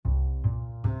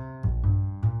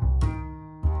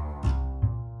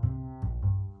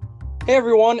Hey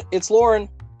everyone, it's Lauren.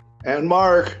 And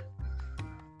Mark.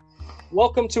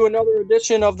 Welcome to another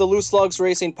edition of the Loose Lugs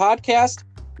Racing Podcast.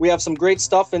 We have some great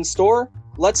stuff in store.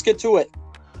 Let's get to it.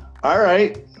 All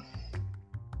right.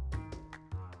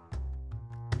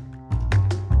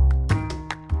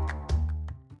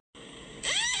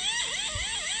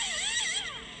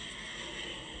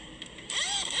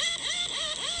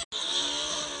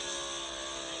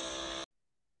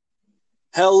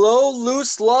 Hello,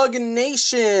 Loose Lug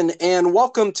Nation, and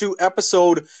welcome to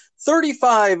episode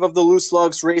 35 of the Loose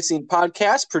Lugs Racing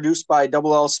Podcast, produced by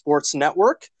Double L Sports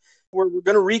Network. We're going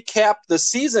to recap the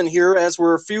season here as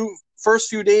we're first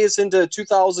few days into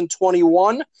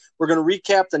 2021. We're going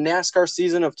to recap the NASCAR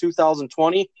season of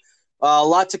 2020. A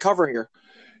lot to cover here.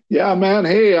 Yeah, man.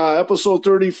 Hey, episode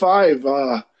 35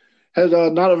 had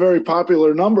not a very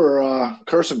popular number.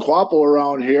 Carson Kvapil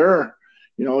around here.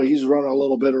 You know, he's running a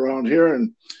little bit around here.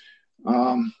 And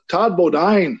Todd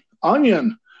Bodine,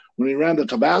 Onion, when he ran the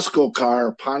Tabasco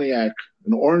car, Pontiac,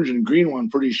 an orange and green one,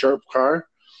 pretty sharp car.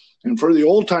 And for the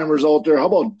old-timers out there, how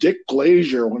about Dick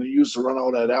Glazier when he used to run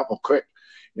out at Apple Creek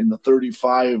in the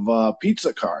 35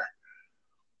 pizza car?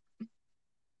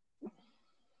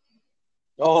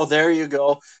 Oh, there you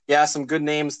go. Yeah, some good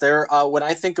names there. When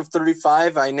I think of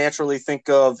 35, I naturally think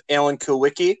of Alan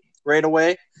Kulwicki right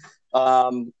away.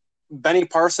 Benny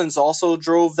Parsons also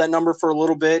drove that number for a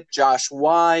little bit. Josh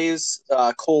Wise,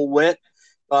 Cole Witt.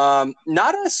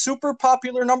 Not a super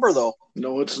popular number, though.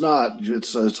 No, it's not.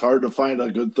 It's hard to find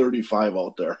a good 35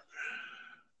 out there.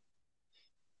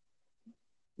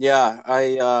 Yeah,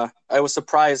 I was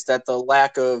surprised at the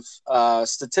lack of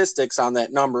statistics on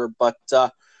that number, but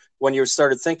when you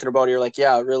started thinking about it, you're like,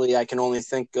 yeah, really, I can only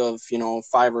think of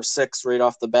 5 or 6 right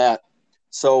off the bat.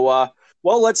 So,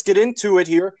 well, let's get into it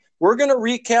here. We're going to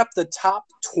recap the top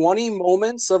 20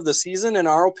 moments of the season, in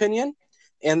our opinion,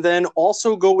 and then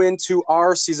also go into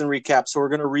our season recap. So we're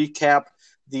going to recap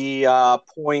the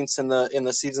points in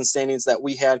the season standings that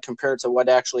we had compared to what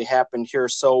actually happened here.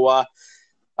 So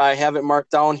I have it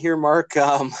marked down here, Mark.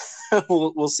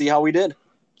 We'll see how we did.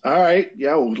 All right.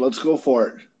 Yeah, well, let's go for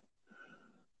it.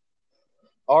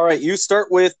 All right. You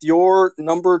start with your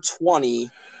number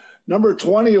 20. Number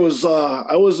 20 was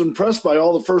I was impressed by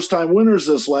all the first-time winners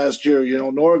this last year. You know,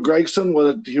 Noah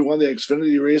Gragson, he won the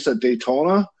Xfinity race at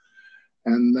Daytona.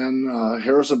 And then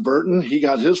Harrison Burton, he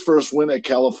got his first win at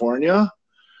California.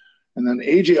 And then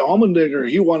A.J. Allmendinger,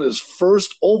 he won his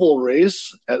first oval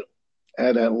race at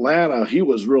Atlanta. He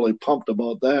was really pumped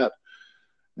about that.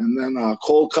 And then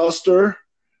Cole Custer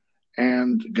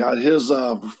and got his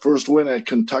first win at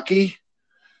Kentucky.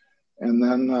 And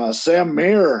then Sam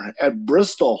Mayer at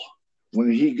Bristol, when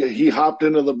he hopped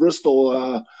into the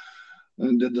Bristol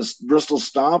and did this Bristol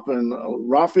stomp. And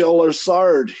Rafael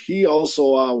Larsard, he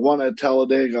also won at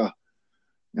Talladega.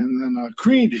 And then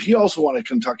Creed, he also won at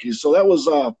Kentucky. So that was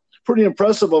pretty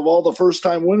impressive of all the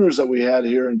first-time winners that we had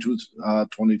here in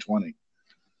 2020.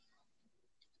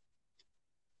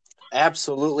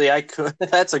 Absolutely.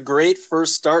 That's a great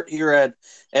first start here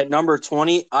at number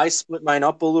 20. I split mine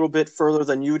up a little bit further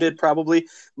than you did probably.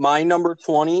 My number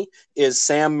 20 is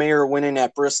Sam Mayer winning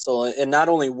at Bristol, and not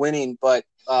only winning, but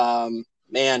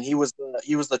man, he was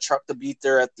the truck to beat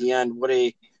there at the end. What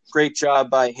a great job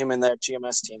by him and that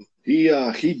GMS team.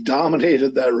 He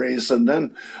dominated that race, and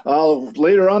then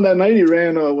later on that night he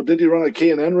ran. Did he run a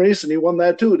K&N race, and he won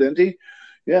that too, didn't he?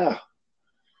 Yeah.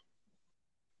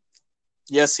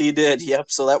 Yes, he did. Yep.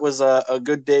 So that was a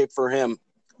good day for him.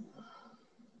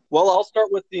 Well, I'll start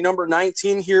with the number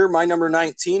 19 here. My number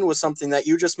 19 was something that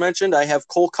you just mentioned. I have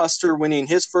Cole Custer winning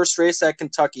his first race at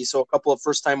Kentucky. So a couple of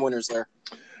first-time winners there.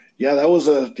 Yeah, that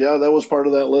was part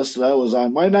of that list that I was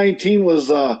on. My 19 was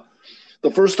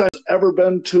the first time it's ever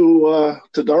been to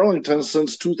Darlington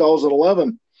since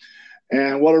 2011.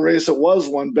 And what a race it was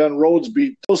when Ben Rhodes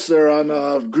beat us there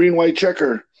on green-white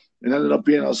checker. It ended up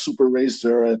being a super race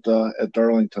there at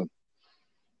Darlington.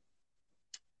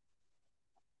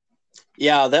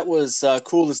 Yeah, that was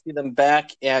cool to see them back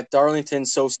at Darlington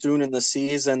so soon in the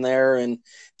season there, and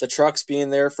the trucks being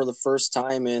there for the first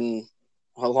time in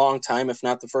a long time, if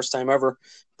not the first time ever.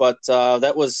 But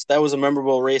that was a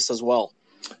memorable race as well.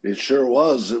 It sure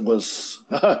was. It was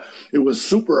it was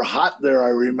super hot there. I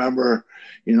remember,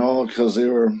 because they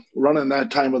were running that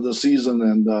time of the season,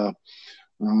 and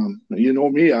you know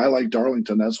me, I like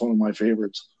Darlington. That's one of my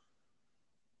favorites.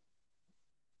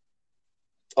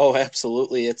 Oh,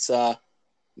 absolutely. It's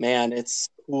it's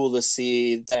cool to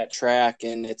see that track,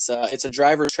 and it's a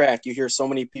driver track. You hear so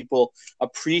many people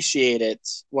appreciate it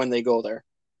when they go there.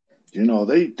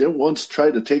 They once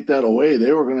tried to take that away.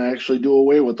 They were going to actually do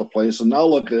away with the place, and now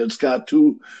look, it's got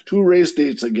two race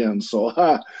dates again. So,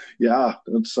 yeah,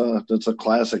 that's a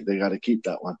classic. They got to keep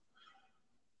that one.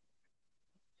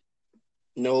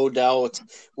 No doubt.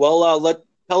 Well,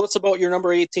 tell us about your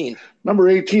number 18. Number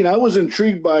 18, I was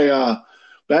intrigued by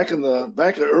back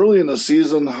early in the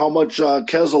season how much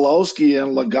Keselowski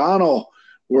and Logano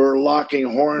were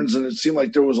locking horns, and it seemed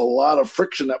like there was a lot of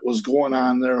friction that was going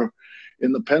on there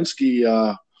in the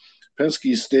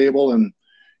Penske stable. And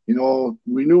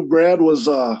we knew Brad was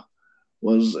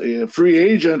a free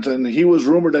agent, and he was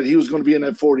rumored that he was going to be in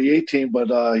that 48 team,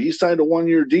 but he signed a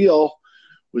 1-year deal,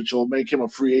 which will make him a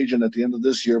free agent at the end of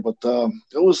this year. But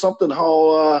it was something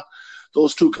how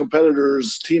those two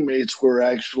competitors' teammates were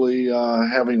actually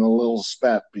having a little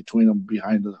spat between them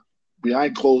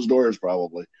behind closed doors,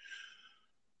 probably.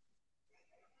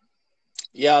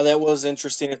 Yeah, that was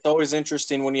interesting. It's always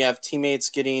interesting when you have teammates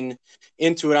getting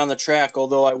into it on the track,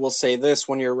 although I will say this,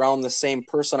 when you're around the same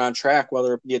person on track,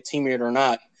 whether it be a teammate or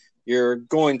not, you're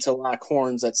going to lock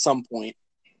horns at some point.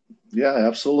 Yeah,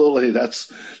 absolutely.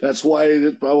 That's why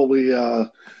it probably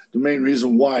the main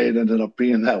reason why it ended up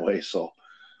being that way. So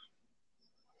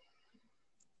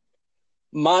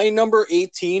my number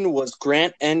 18 was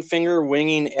Grant Enfinger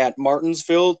winning at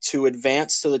Martinsville to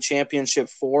advance to the championship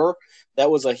 4. That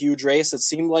was a huge race. It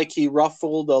seemed like he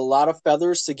ruffled a lot of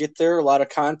feathers to get there, a lot of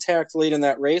contact late in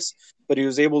that race, but he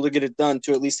was able to get it done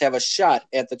to at least have a shot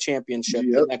at the championship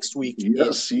the next week.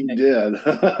 Yes, he did.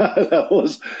 That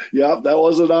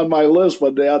wasn't on my list,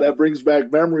 but yeah, that brings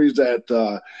back memories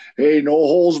that, hey, no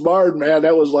holes barred, man.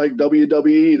 That was like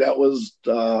WWE. That was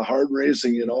hard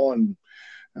racing, and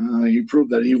he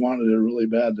proved that he wanted it really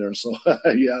bad there. So,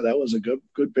 yeah, that was a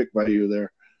good pick by you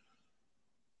there.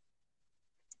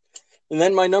 And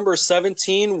then my number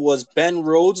 17 was Ben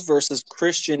Rhodes versus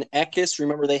Christian Eckes.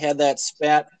 Remember, they had that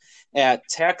spat at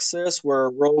Texas where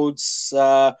Rhodes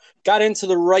got into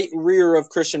the right rear of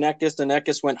Christian Eckes, and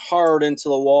Eckes went hard into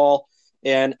the wall,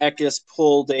 and Eckes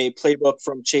pulled a playbook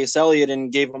from Chase Elliott and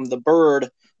gave him the bird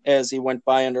as he went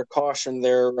by under caution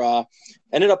there.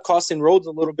 Ended up costing Rhodes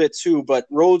a little bit too, but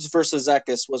Rhodes versus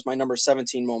Eckes was my number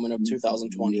 17 moment of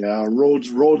 2020. Yeah,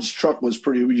 Rhodes' truck was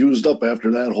pretty used up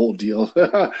after that whole deal.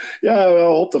 Yeah, I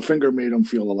hope the finger made him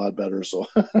feel a lot better. So,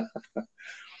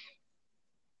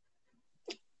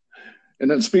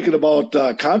 and then speaking about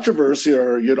controversy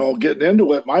or getting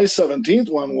into it, my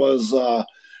 17th one was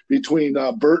between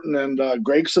Burton and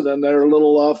Gregson and their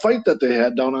little fight that they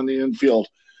had down on the infield.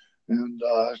 And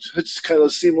it just kind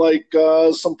of seemed like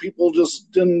some people just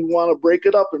didn't want to break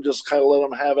it up and just kind of let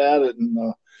them have at it.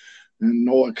 And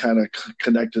Noah kind of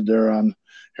connected there on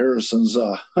Harrison's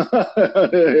nose.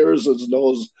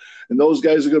 And those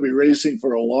guys are going to be racing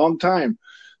for a long time.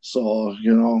 So,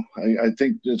 I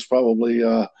think it's probably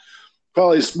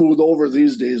smooth over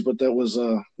these days, but that was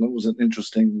an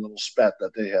interesting little spat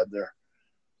that they had there.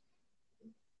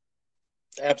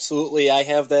 Absolutely. I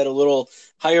have that a little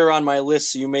higher on my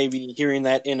list, so you may be hearing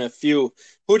that in a few.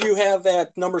 Who do you have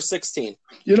at number 16?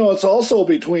 It's also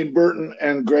between Burton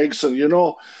and Gregson.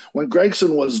 When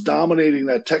Gregson was dominating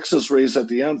that Texas race at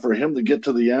the end for him to get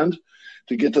to the end,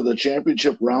 to get to the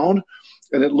championship round,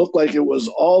 and it looked like it was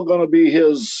all going to be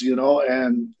his,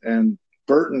 and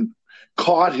Burton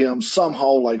caught him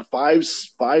somehow like five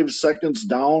seconds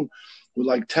down with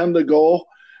like 10 to go.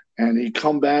 And he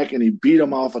come back and he beat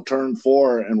him off of turn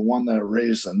 4 and won that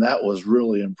race. And that was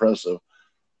really impressive.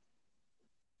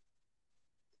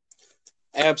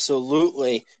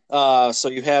 Absolutely. So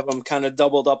you have them kind of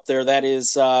doubled up there. That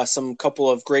is some couple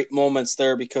of great moments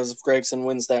there because if Gregson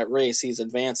wins that race, he's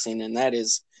advancing. And that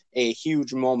is a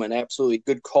huge moment. Absolutely.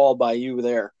 Good call by you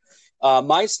there.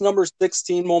 My number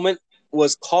 16 moment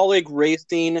was Kaulig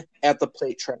racing at the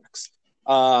plate tracks.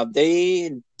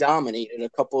 They dominated a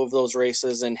couple of those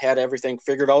races and had everything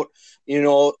figured out.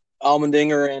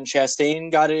 Allmendinger and Chastain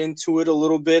got into it a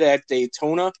little bit at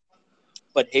Daytona,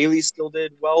 but Haley still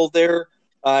did well there.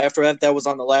 After that was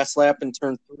on the last lap in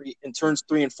turns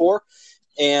 3 and 4,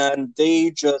 and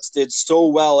they just did so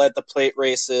well at the plate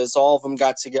races. All of them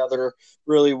got together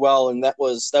really well, and that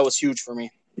was huge for me.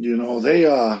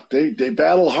 They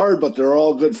battle hard, but they're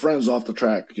all good friends off the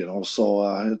track.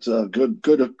 So it's a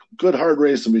good hard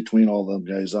race in between all them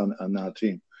guys on that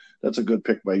team. That's a good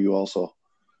pick by you also.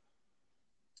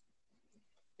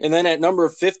 And then at number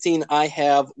 15, I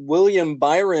have William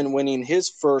Byron winning his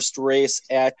first race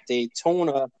at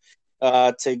Daytona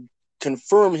to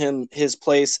confirm his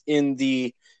place in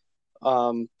the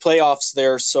playoffs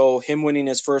there. So him winning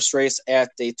his first race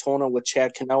at Daytona with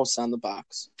Chad Knaus on the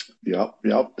box. Yep.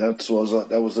 That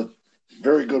was a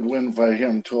very good win by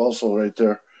him too. Also, right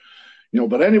there.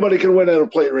 but anybody can win at a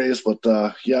plate race. But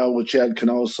yeah, with Chad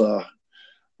Knaus,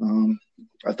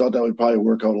 I thought that would probably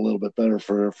work out a little bit better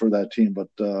for that team, but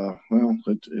well,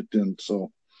 it didn't.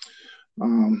 So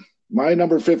my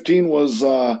number 15 was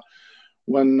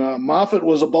when Moffitt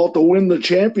was about to win the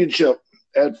championship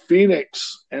at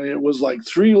Phoenix, and it was like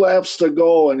 3 laps to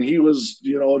go, and he was,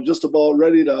 just about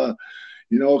ready to,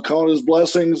 count his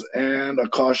blessings, and a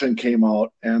caution came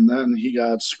out, and then he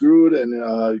got screwed,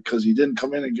 and because he didn't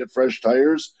come in and get fresh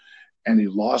tires, and he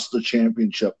lost the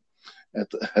championship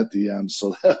at the end.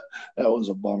 So that was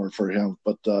a bummer for him,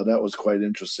 but that was quite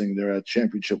interesting there at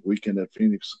championship weekend at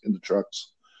Phoenix in the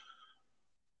trucks.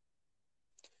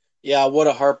 Yeah, what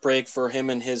a heartbreak for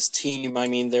him and his team. I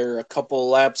mean, they're a couple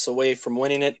laps away from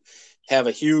winning it, have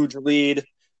a huge lead,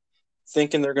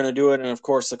 thinking they're going to do it, and of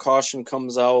course the caution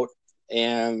comes out,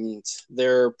 and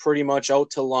they're pretty much out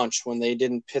to lunch when they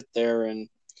didn't pit there, and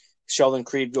Sheldon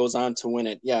Creed goes on to win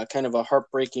it. Yeah, kind of a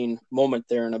heartbreaking moment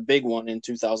there and a big one in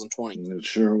 2020. It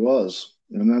sure was.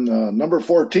 And then number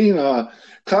 14,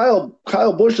 Kyle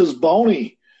Busch's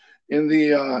bounty in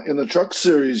the truck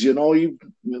series.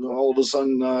 All of a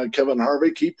sudden Kevin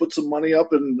Harvick, he put some money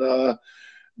up, and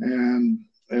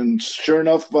sure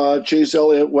enough, Chase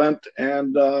Elliott went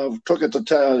and took it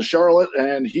to Charlotte,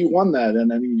 and he won that,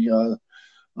 and then he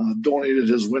donated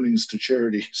his winnings to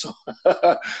charity. So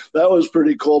that was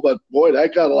pretty cool. But boy,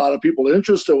 that got a lot of people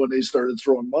interested when they started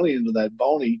throwing money into that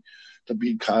bounty to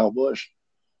beat Kyle Busch.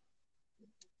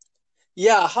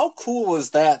 Yeah, how cool was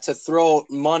that to throw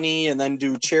money and then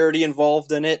do charity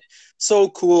involved in it? So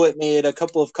cool. It made a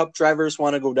couple of Cup drivers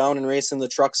want to go down and race in the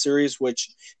truck series, which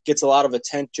gets a lot of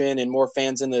attention and more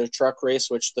fans into the truck race,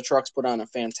 which the trucks put on a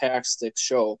fantastic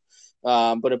show.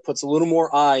 But it puts a little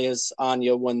more eyes on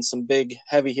you when some big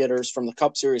heavy hitters from the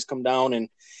Cup Series come down. And,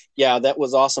 yeah, that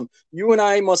was awesome. You and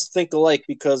I must think alike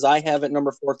because I have at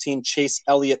number 14 Chase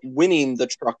Elliott winning the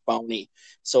truck bounty.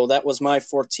 So that was my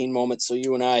 14 moment. So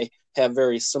you and I have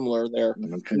very similar there.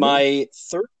 Okay. My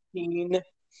 13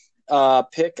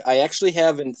 pick, I actually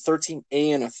have in 13A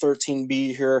and a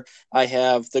 13B here. I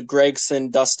have the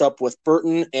Gragson dust up with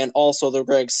Burton and also the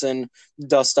Gragson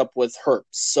dust up with Herbst.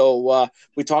 So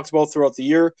we talked about throughout the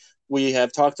year. We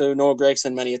have talked to Noah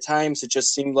Gragson many a times. It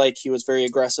just seemed like he was very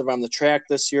aggressive on the track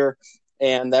this year,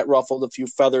 and that ruffled a few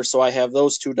feathers. So I have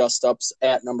those 2 dust ups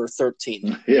at number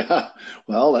 13. Yeah,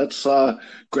 well, that's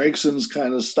Gregson's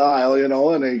kind of style,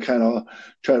 and they kind of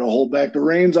try to hold back the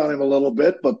reins on him a little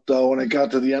bit. But when it got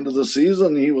to the end of the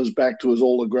season, he was back to his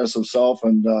old aggressive self.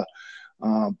 And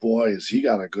boy, has he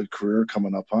got a good career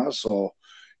coming up, huh? So,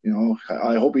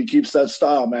 I hope he keeps that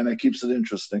style, man. It keeps it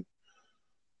interesting.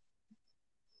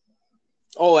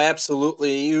 Oh,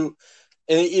 absolutely.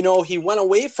 He went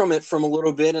away from it from a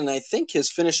little bit, and I think his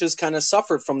finishes kind of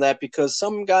suffered from that because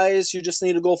some guys, you just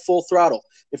need to go full throttle.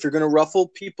 If you're going to ruffle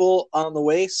people on the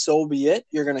way, so be it.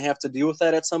 You're going to have to deal with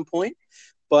that at some point.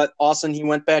 But Austin, he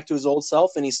went back to his old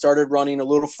self, and he started running a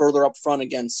little further up front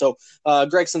again. So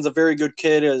Gregson's a very good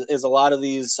kid, as a lot of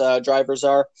these drivers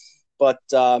are. But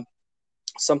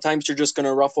sometimes you're just going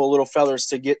to ruffle a little feathers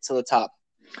to get to the top.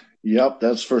 Yep,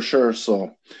 that's for sure.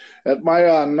 So at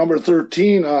my number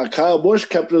 13, Kyle Busch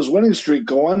kept his winning streak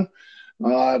going.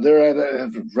 Right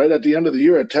at the end of the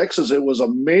year at Texas, it was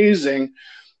amazing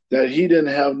that he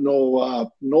didn't have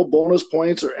no bonus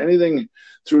points or anything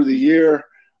through the year.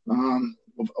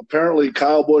 Apparently,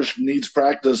 Kyle Busch needs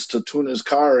practice to tune his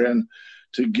car in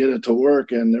to get it to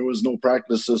work, and there was no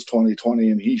practice this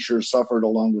 2020, and he sure suffered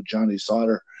along with Johnny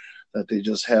Sauter that they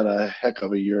just had a heck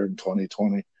of a year in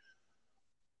 2020.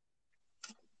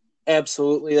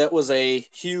 Absolutely. That was a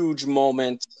huge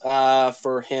moment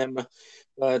for him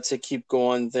to keep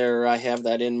going there. I have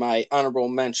that in my honorable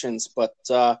mentions. But,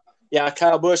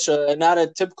 Kyle Busch, not a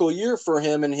typical year for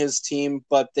him and his team,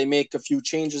 but they make a few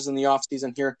changes in the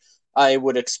offseason here. I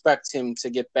would expect him to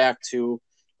get back to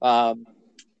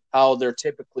how they're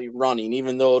typically running,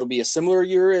 even though it'll be a similar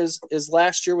year as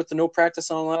last year with the no practice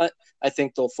on all that. I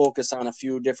think they'll focus on a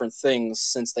few different things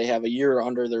since they have a year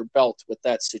under their belt with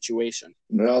that situation.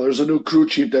 Well, there's a new crew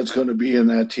chief that's going to be in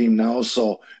that team now.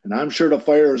 And I'm sure the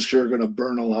fire is sure going to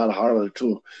burn a lot harder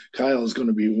too. Kyle is going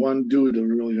to be one dude who's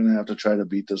really going to have to try to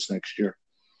beat this next year.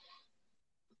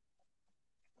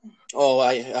 Oh,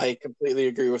 I completely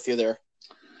agree with you there.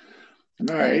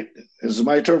 All right. Is it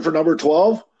my turn for number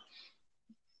 12?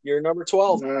 You're number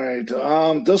 12. All right.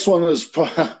 This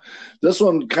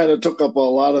one kind of took up a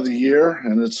lot of the year,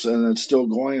 and it's still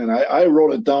going. And I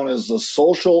wrote it down as the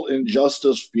social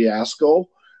injustice fiasco.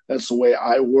 That's the way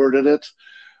I worded it.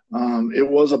 It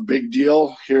was a big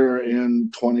deal here in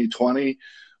 2020,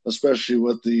 especially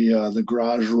with the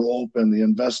garage rope and the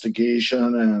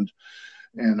investigation. And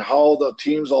and how the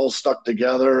teams all stuck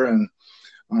together, and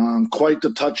quite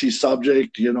the touchy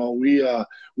subject.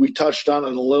 We touched on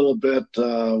it a little bit.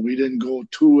 We didn't go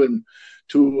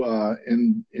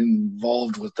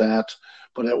involved with that,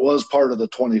 but it was part of the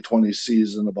 2020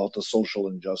 season about the social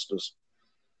injustice.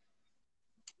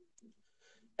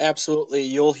 Absolutely.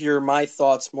 You'll hear my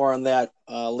thoughts more on that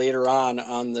later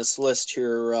on this list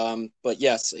here. But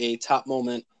yes, a top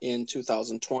moment in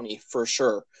 2020 for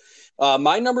sure.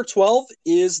 My number 12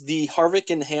 is the Harvick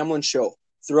and Hamlin show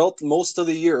throughout most of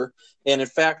the year. And in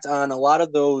fact, on a lot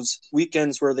of those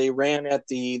weekends where they ran at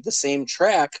the same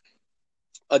track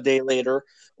a day later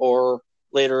or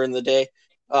later in the day,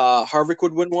 Harvick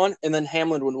would win one, and then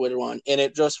Hamlin would win one. And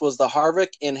it just was the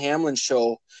Harvick and Hamlin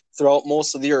show throughout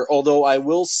most of the year. Although I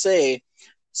will say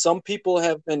some people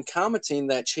have been commenting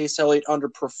that Chase Elliott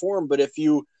underperformed, but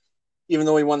even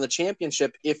though he won the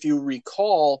championship, if you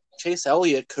recall, Chase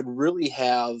Elliott could really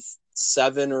have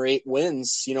 7 or 8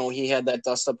 wins. He had that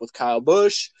dust up with Kyle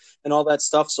Busch and all that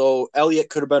stuff. So Elliott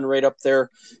could have been right up there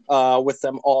with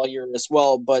them all year as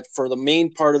well. But for the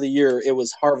main part of the year, it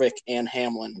was Harvick and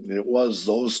Hamlin. It was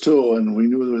those two, and we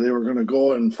knew that they were going to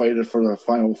go and fight it for the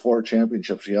Final Four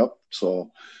championships. Yep. So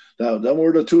them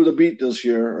were the two to beat this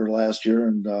year or last year,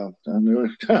 and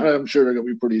I'm sure they're going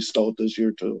to be pretty stout this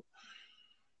year too.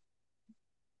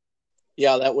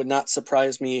 Yeah, that would not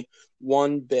surprise me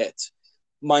one bit.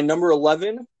 My number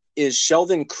 11 is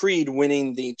Sheldon Creed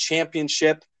winning the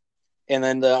championship, and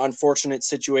then the unfortunate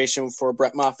situation for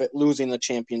Brett Moffitt losing the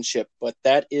championship. But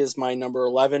that is my number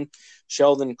 11.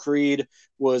 Sheldon Creed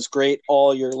was great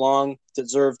all year long,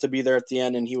 deserved to be there at the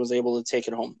end, and he was able to take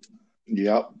it home.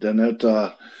 Yep. Then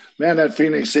that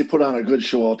Phoenix, they put on a good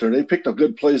show out there. They picked a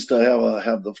good place to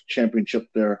have the championship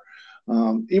there.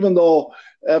 Even though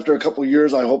after a couple of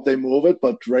years, I hope they move it,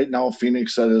 but right now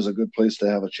Phoenix, that is a good place to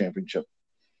have a championship.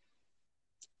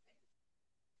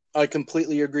 I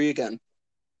completely agree again.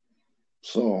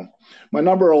 So my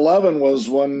number 11 was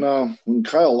when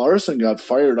Kyle Larson got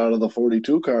fired out of the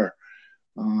 42 car.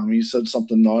 He said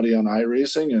something naughty on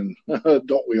iRacing, and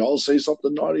don't we all say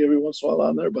something naughty every once in a while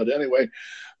on there? But anyway,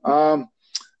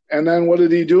 and then what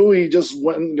did he do? He just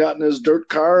went and got in his dirt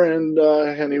car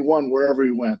and he won wherever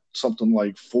he went. Something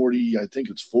like 40, I think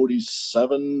it's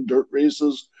 47 dirt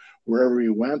races wherever he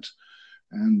went.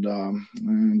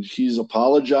 And he's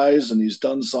apologized, and he's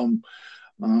done some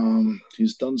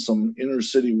inner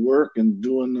city work and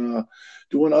doing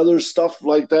other stuff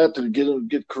like that to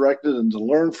get corrected and to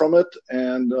learn from it.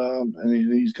 And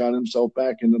he's got himself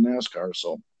back into NASCAR.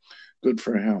 So good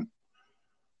for him.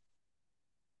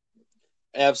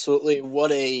 Absolutely.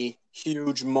 What a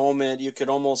huge moment. You could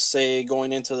almost say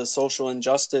going into the social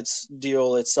injustice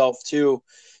deal itself too.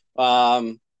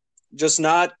 Just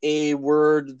not a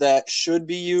word that should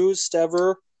be used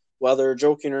ever, whether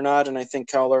joking or not. And I think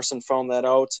Kyle Larson found that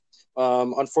out.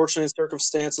 Unfortunate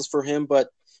circumstances for him, but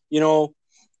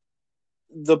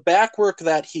the back work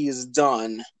that he's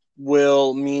done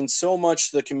will mean so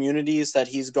much to the communities that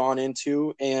he's gone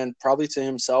into, and probably to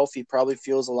himself. He probably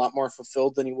feels a lot more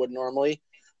fulfilled than he would normally.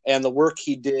 And the work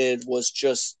he did was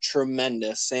just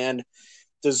tremendous and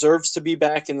deserves to be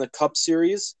back in the Cup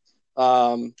Series.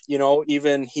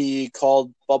 Even he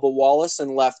called Bubba Wallace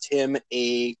and left him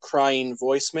a crying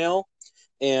voicemail.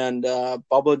 And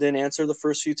Bubba didn't answer the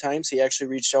first few times. He actually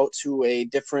reached out to a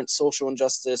different social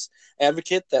injustice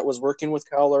advocate that was working with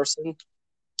Kyle Larson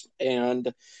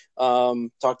and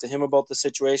talked to him about the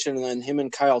situation. And then him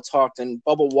and Kyle talked, and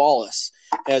Bubba Wallace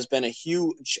has been a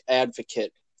huge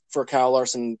advocate for Kyle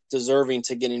Larson, deserving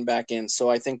to getting back in. So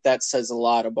I think that says a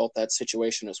lot about that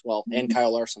situation as well, and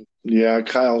Kyle Larson. Yeah,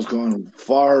 Kyle's going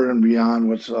far and beyond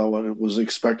what was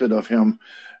expected of him.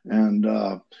 And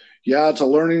it's a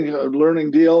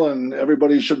learning deal, and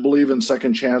everybody should believe in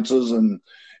second chances. And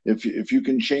if you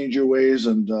can change your ways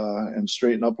and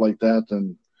straighten up like that,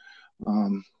 then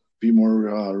be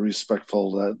more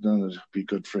respectful. Then it'd be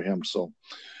good for him. So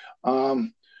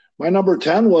my number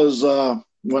 10 was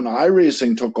when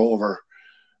iRacing took over.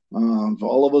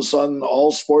 All of a sudden,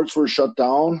 all sports were shut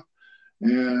down,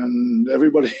 and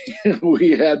everybody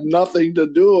we had nothing to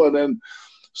do. And then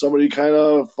somebody kind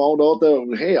of found out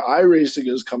that, hey, iRacing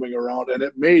is coming around, and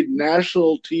it made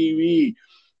national TV.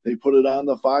 They put it on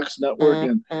the Fox network,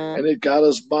 and it got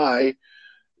us by.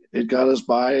 And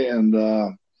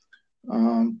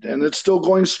it's still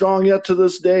going strong yet to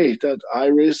this day. That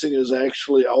iRacing is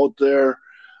actually out there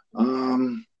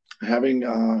having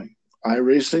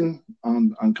iRacing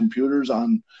on computers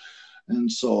and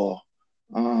so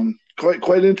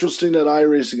quite interesting that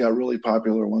iRacing got really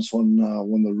popular once when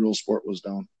the real sport was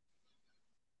down.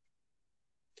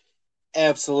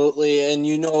 Absolutely. And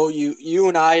you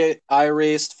and I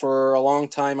raced for a long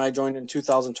time. I joined in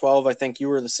 2012. I think you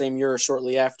were the same year or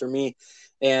shortly after me.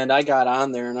 And I got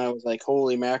on there and I was like,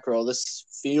 holy mackerel, this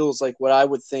feels like what I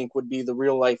would think would be the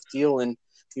real life deal. And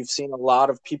you've seen a lot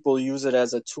of people use it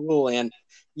as a tool. And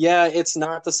yeah, it's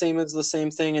not the same as the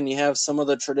same thing. And you have some of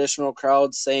the traditional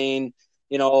crowds saying,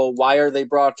 why are they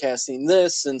broadcasting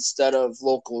this instead of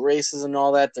local races and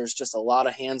all that? There's just a lot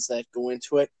of hands that go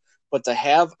into it. But to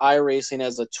have iRacing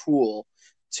as a tool,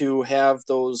 to have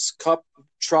those Cup,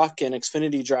 Truck, and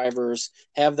Xfinity drivers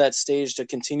have that stage to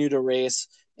continue to race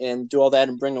and do all that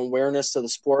and bring awareness to the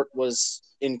sport was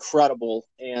incredible,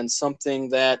 and something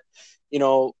that,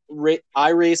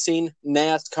 iRacing,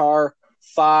 NASCAR,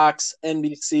 Fox,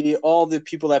 NBC, all the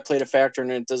people that played a factor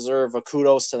in it deserve a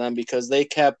kudos to them, because they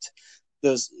kept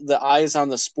the eyes on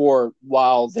the sport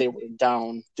while they were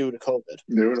down due to COVID.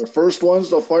 They were the first ones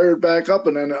to fire it back up,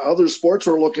 and then other sports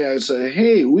were looking at it and say,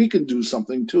 hey, we can do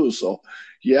something too. So,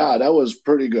 yeah, that was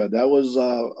pretty good. That was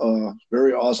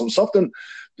very awesome. Something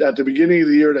at the beginning of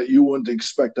the year that you wouldn't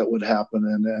expect that would happen,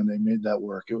 and they made that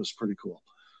work. It was pretty cool.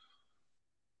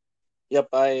 Yep,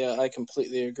 I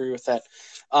completely agree with that.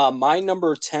 My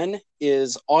number 10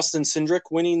 is Austin Cindric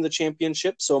winning the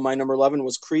championship. So my number 11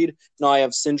 was Creed. Now I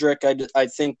have Cindric. I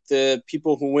think the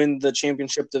people who win the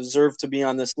championship deserve to be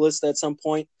on this list at some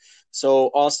point.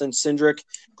 So Austin Cindric,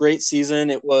 great season.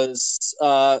 It was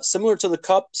similar to the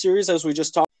Cup series as we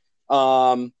just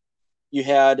talked. You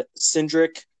had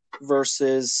Cindric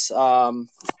versus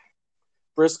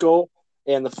Briscoe,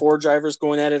 and the four drivers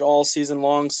going at it all season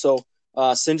long. So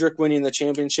Cindric winning the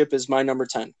championship is my number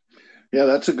 10. Yeah,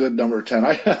 that's a good number 10.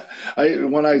 I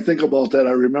when I think about that,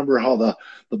 I remember how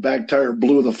the back tire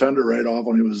blew the fender right off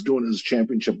when he was doing his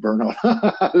championship burnout.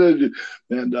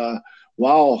 And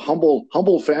wow,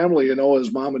 humble family,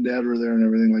 his mom and dad were there and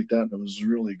everything like that. And it was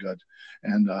really good.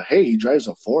 And hey, he drives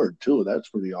a Ford too. That's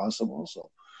pretty awesome also.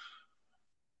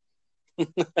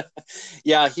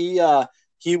 Yeah,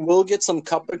 he will get some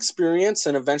Cup experience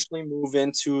and eventually move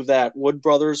into that Wood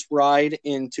Brothers ride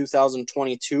in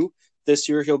 2022. This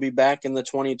year he'll be back in the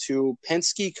 22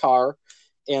 Penske car,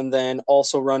 and then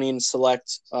also running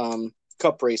select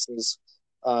Cup races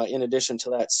in addition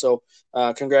to that. So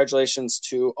congratulations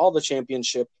to all the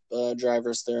championship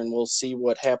drivers there, and we'll see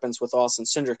what happens with Austin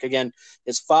Cindric. Again,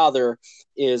 his father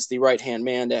is the right-hand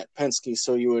man at Penske,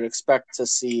 so you would expect to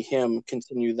see him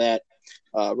continue that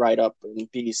ride up and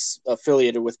be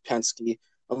affiliated with Penske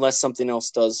unless something else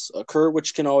does occur,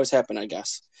 which can always happen, I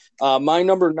guess. My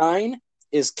number 9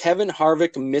 is Kevin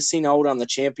Harvick missing out on the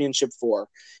championship 4.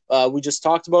 We just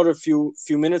talked about it a few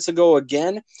minutes ago.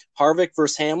 Again, Harvick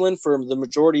versus Hamlin for the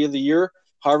majority of the year.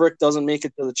 Harvick doesn't make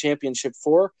it to the championship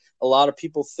 4. A lot of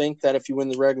people think that if you win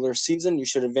the regular season, you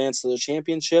should advance to the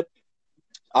championship.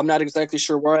 I'm not exactly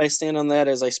sure where I stand on that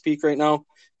as I speak right now.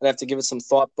 I'd have to give it some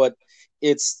thought, but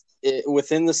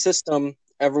within the system,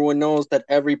 everyone knows that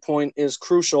every point is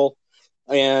crucial,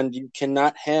 and you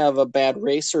cannot have a bad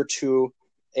race or two.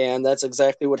 And that's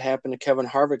exactly what happened to Kevin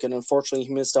Harvick. And unfortunately,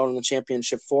 he missed out on the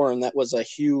championship 4. And that was a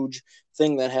huge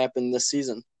thing that happened this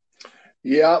season.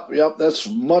 Yep. That's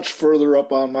much further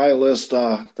up on my list.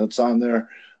 That's on there.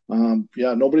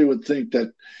 Yeah, nobody would think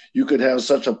that you could have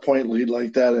such a point lead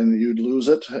like that and you'd lose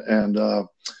it. And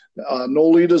no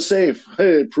lead is safe.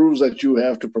 It proves that you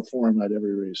have to perform at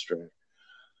every racetrack.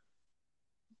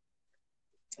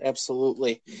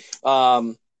 Absolutely.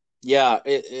 Yeah,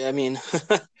 I mean,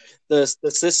 the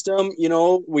system,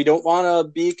 we don't want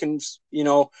to be,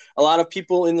 a lot of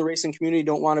people in the racing community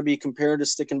don't want to be compared to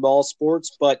stick and ball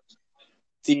sports, but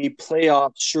the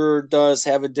playoff sure does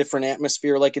have a different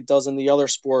atmosphere like it does in the other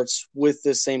sports with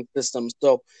the same system.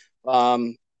 So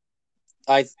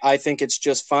I think it's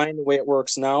just fine the way it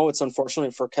works now. It's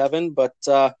unfortunate for Kevin, but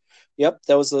yep,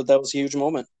 that was a huge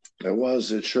moment.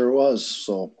 It sure was.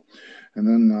 So, and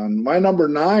then my number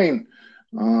 9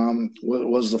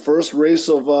 was the first race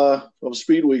of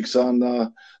Speed Weeks on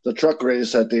the truck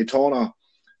race at Daytona.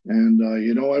 And,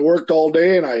 I worked all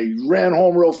day and I ran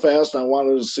home real fast. And I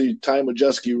wanted to see Ty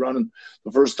Majeski running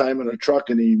the first time in a truck.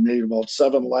 And he made about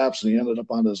 7 laps and he ended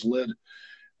up on his lid.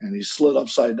 And he slid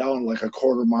upside down like a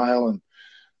quarter mile. And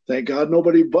thank God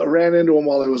nobody ran into him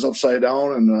while he was upside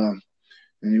down. And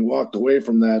he walked away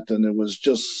from that. And it was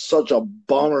just such a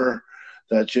bummer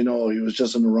that, he was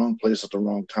just in the wrong place at the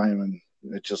wrong time. And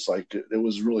it just it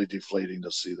was really deflating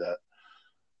to see that.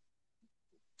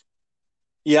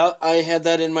 Yeah, I had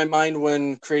that in my mind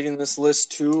when creating this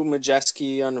list too.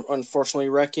 Majeski, unfortunately,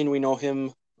 wrecking. We know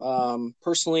him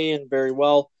personally and very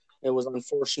well. It was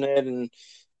unfortunate, and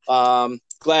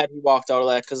glad he walked out of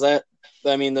that, because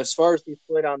I mean, as far as he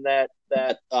slid on that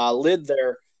lid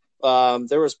there,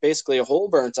 there was basically a hole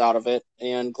burnt out of it,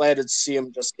 and glad to see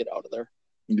him just get out of there.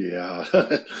 Yeah,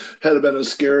 had been a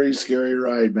scary, scary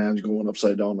ride, man, going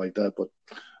upside down like that.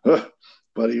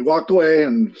 But he walked away,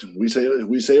 and we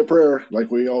say a prayer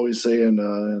like we always say,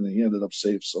 and he ended up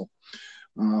safe. So,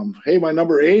 hey, my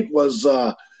number 8 was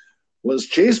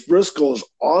Chase Briscoe's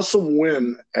awesome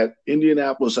win at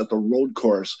Indianapolis at the road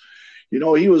course. You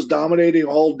know, he was dominating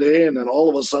all day, and then all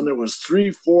of a sudden there was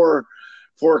four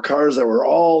cars that were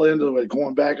all into it,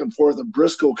 going back and forth, and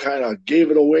Briscoe kind of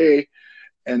gave it away.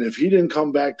 And if he didn't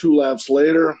come back 2 laps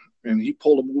later, and he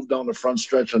pulled a move down the front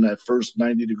stretch on that first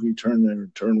 90-degree turn there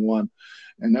in turn 1,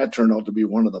 and that turned out to be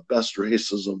one of the best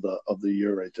races of the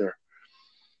year right there.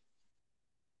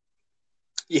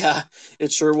 Yeah,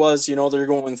 it sure was. You know, they're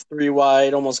going 3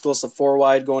 wide, almost close to 4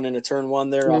 wide, going into turn 1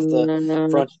 there off the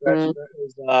front stretch.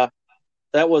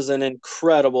 That was an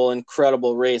incredible,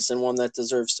 incredible race, and one that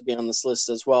deserves to be on this list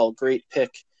as well. Great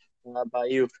pick by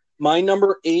you. My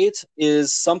number 8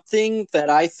 is something that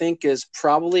I think is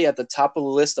probably at the top of the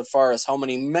list as far as how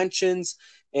many mentions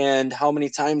and how many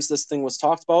times this thing was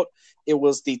talked about. It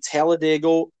was the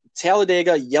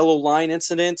Talladega yellow line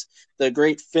incident, the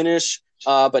great finish,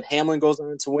 but Hamlin goes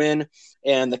on to win,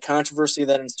 and the controversy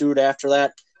that ensued after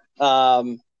that.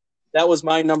 That was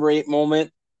my number 8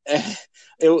 moment.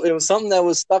 It was something that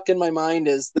was stuck in my mind.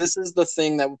 This is the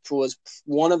thing that was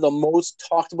one of the most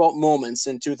talked about moments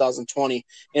in 2020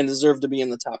 and deserved to be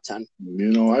in the top 10.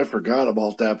 You know, I forgot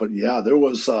about that, but yeah, there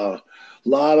was a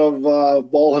lot of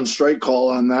ball and strike call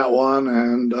on that one,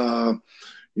 and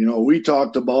you know, we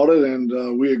talked about it,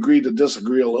 and we agreed to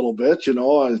disagree a little bit. You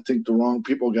know, I think the wrong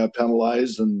people got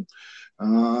penalized, and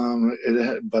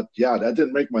but yeah, that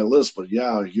didn't make my list. But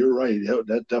yeah, you're right.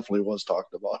 That definitely was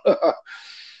talked about.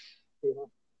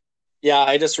 Yeah,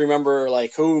 I just remember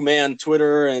like, oh man,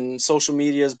 Twitter and social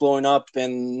media is blowing up,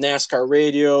 and NASCAR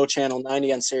radio, Channel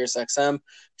 90 on Sirius XM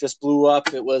just blew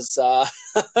up. It was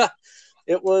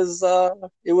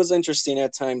it was interesting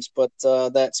at times, but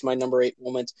that's my number 8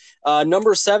 moment.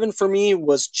 Number 7 for me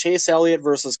was Chase Elliott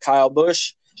versus Kyle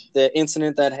Busch. The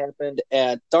incident that happened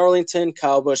at Darlington,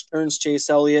 Kyle Busch turns Chase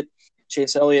Elliott.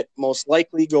 Chase Elliott most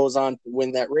likely goes on to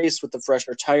win that race with the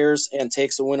fresher tires and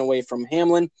takes a win away from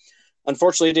Hamlin.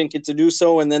 Unfortunately, didn't get to do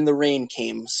so, and then the rain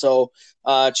came. So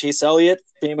Chase Elliott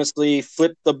famously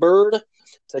flipped the bird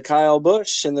to Kyle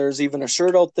Busch, and there's even a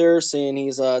shirt out there saying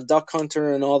he's a duck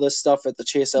hunter and all this stuff at the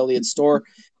Chase Elliott store.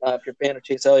 If you're a fan of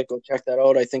Chase Elliott, go check that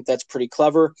out. I think that's pretty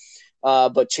clever.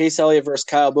 But Chase Elliott versus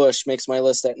Kyle Busch makes my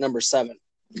list at number 7.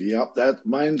 Yep, that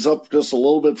mine's up just a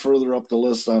little bit further up the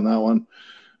list on that one.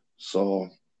 So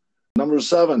number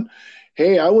 7.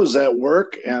 Hey, I was at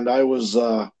work, and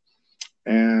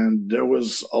and there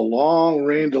was a long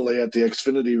rain delay at the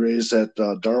Xfinity race at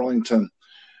Darlington.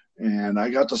 And I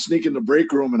got to sneak in the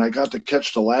break room, and I got to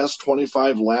catch the last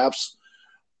 25 laps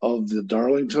of the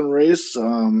Darlington race.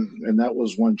 And that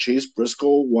was when Chase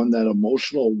Briscoe won that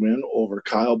emotional win over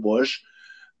Kyle Busch.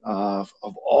 Of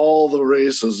all the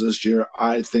races this year,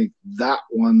 I think that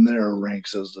one there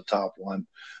ranks as the top one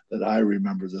that I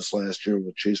remember this last year,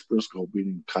 with Chase Briscoe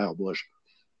beating Kyle Busch.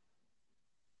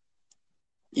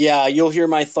 Yeah, you'll hear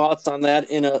my thoughts on that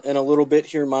in a little bit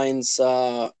here. Mine's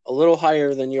a little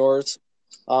higher than yours.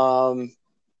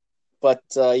 But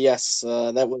yes,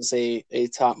 that was a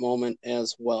top moment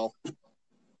as well.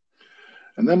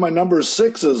 And then my number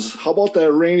 6 is, how about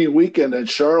that rainy weekend at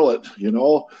Charlotte? You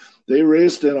know, they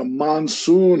raced in a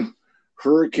monsoon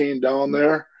hurricane down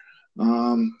there.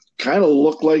 Kind of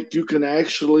looked like you can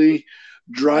actually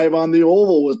drive on the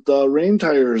oval with rain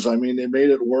tires. I mean, they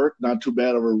made it work. Not too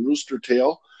bad of a rooster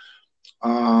tail.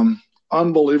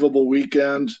 Unbelievable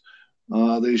weekend.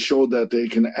 They showed that they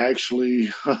can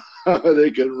actually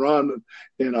they can run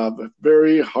in a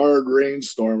very hard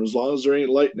rainstorm. As long as there ain't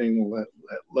lightning,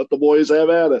 let the boys have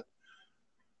at it.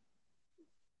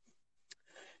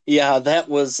 Yeah, that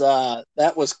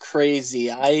was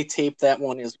crazy. I taped that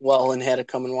one as well and had to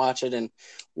come and watch it. And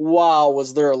wow,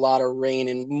 was there a lot of rain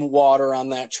and water on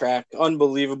that track.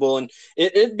 Unbelievable. And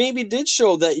it maybe did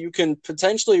show that you can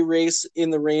potentially race in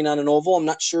the rain on an oval. I'm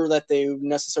not sure that they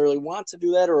necessarily want to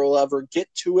do that or will ever get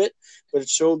to it, but it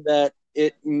showed that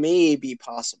it may be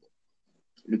possible.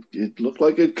 It looked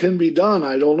like it can be done.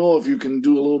 I don't know if you can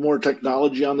do a little more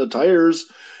technology on the tires.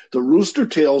 The rooster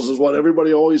tails is what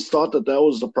everybody always thought that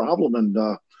was the problem, and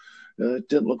it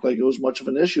didn't look like it was much of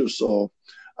an issue. So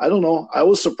I don't know. I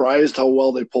was surprised how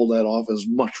well they pulled that off. As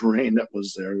much rain that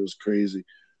was there, it was crazy.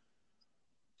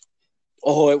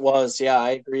 Oh, it was. Yeah,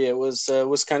 I agree. It was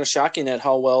kind of shocking at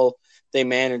how well they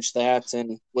managed that,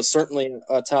 and was certainly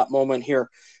a top moment here.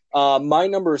 My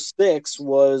number 6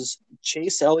 was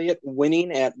Chase Elliott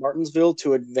winning at Martinsville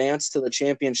to advance to the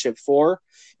championship 4.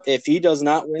 If he does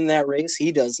not win that race,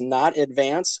 he does not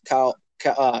advance. Kevin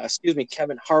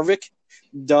Harvick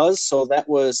does. So that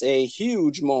was a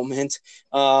huge moment.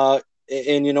 And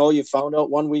you found out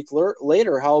 1 week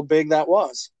later how big that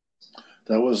was.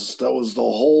 That was the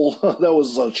whole. That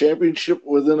was a championship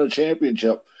within a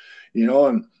championship,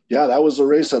 and yeah, that was the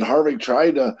race that Harvick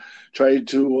tried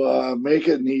to make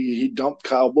it, and he dumped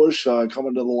Kyle Busch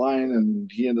coming to the line,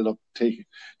 and he ended up taking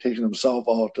himself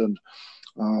out. And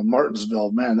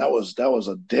Martinsville, man, that was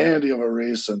a dandy of a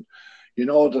race, and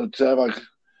to have a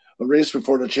race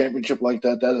before the championship like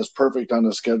that is perfect on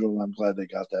the schedule, and I'm glad they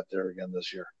got that there again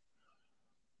this year.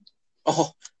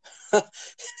 Oh,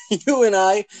 you and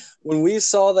I, when we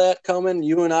saw that coming,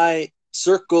 you and I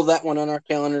circled that one on our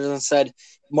calendars and said,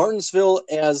 Martinsville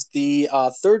as the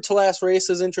third to last race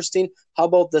is interesting. How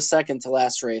about the second to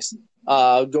last race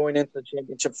going into the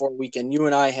championship 4 weekend? You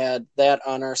and I had that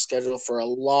on our schedule for a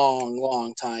long,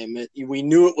 long time. We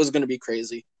knew it was going to be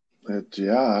crazy.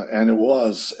 Yeah, and it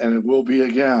was, and it will be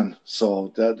again.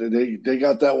 So that they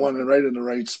got that one right in the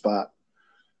right spot.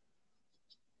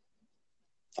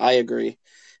 I agree.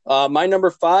 My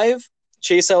number 5,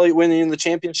 Chase Elliott winning the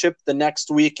championship the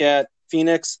next week at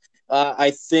Phoenix.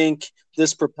 I think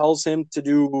this propels him to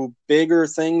do bigger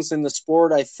things in the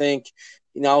sport. I think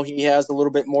he has a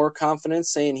little bit more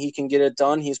confidence saying he can get it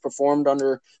done. He's performed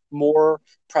under more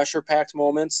pressure-packed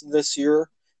moments this year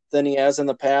than he has in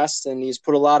the past, and he's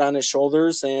put a lot on his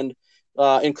shoulders. And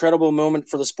incredible moment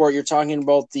for the sport. You're talking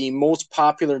about the most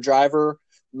popular driver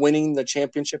winning the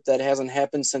championship. That hasn't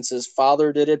happened since his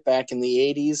father did it back in the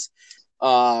 80s.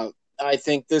 I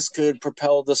think this could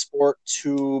propel the sport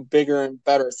to bigger and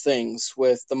better things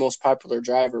with the most popular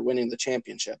driver winning the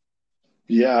championship.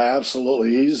 Yeah,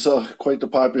 absolutely. He's quite the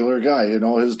popular guy.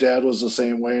 His dad was the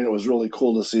same way, and it was really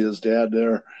cool to see his dad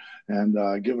there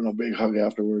and give him a big hug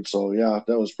afterwards. So, yeah,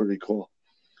 that was pretty cool.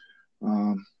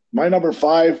 My number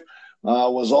 5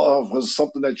 was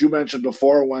something that you mentioned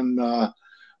before when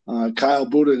Kyle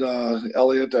booted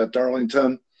Elliott at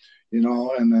Darlington,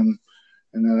 and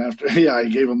then after, yeah, I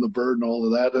gave him the bird and all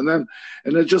of that.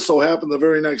 And it just so happened the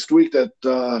very next week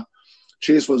that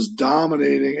Chase was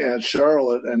dominating at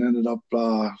Charlotte and ended up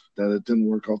that it didn't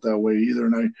work out that way either.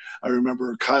 And I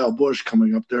remember Kyle Busch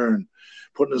coming up there and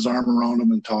putting his arm around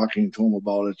him and talking to him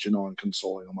about it, and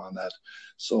consoling him on that.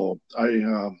 So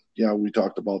we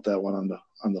talked about that one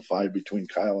on the 5 between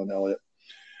Kyle and Elliott.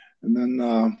 And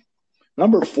then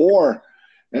number 4,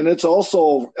 and it's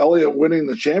also Elliott winning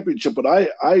the championship, but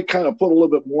I kind of put a little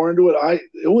bit more into it.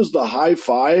 It was the high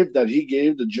five that he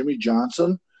gave to Jimmie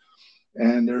Johnson,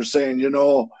 and they're saying,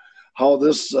 how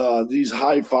these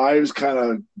high fives kind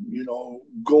of,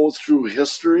 go through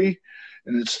history,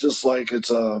 and it's just like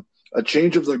it's a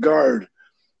change of the guard.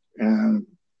 And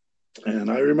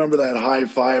I remember that high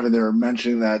five, and they were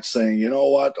mentioning that, saying, you know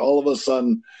what, all of a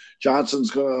sudden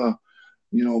Johnson's gonna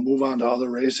move on to other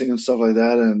racing and stuff like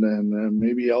that. And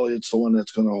maybe Elliott's the one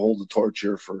that's going to hold the torch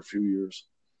here for a few years.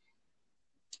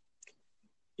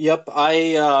 Yep.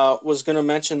 I was going to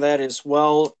mention that as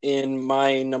well in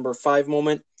my number 5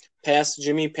 moment. Past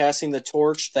Jimmie passing the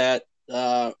torch, that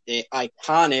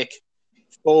iconic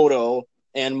photo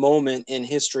and moment in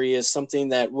history is something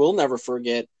that we'll never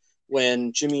forget.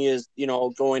 When Jimmie is,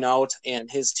 going out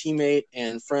and his teammate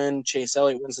and friend Chase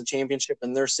Elliott wins the championship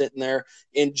and they're sitting there,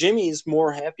 and Jimmie's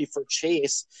more happy for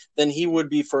Chase than he would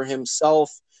be for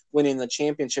himself winning the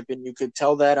championship. And you could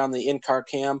tell that on the in-car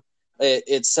cam.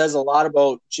 It says a lot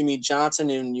about Jimmie Johnson,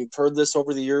 and you've heard this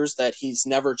over the years, that he's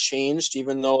never changed,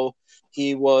 even though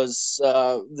he was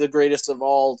the greatest of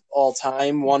all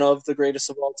time, one of the greatest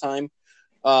of all time.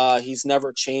 He's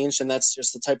never changed, and that's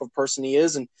just the type of person he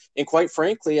is. And quite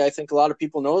frankly, I think a lot of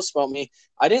people know this about me.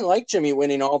 I didn't like Jimmie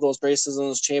winning all those races and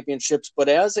those championships, but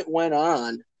as it went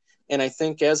on, and I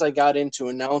think as I got into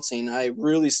announcing, I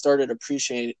really started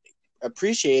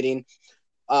appreciating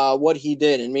what he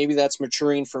did. And maybe that's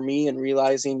maturing for me and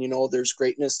realizing, there's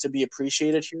greatness to be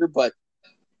appreciated here. But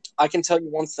I can tell you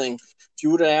one thing. If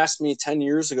you would have asked me 10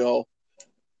 years ago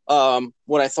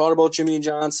what I thought about Jimmie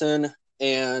Johnson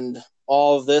and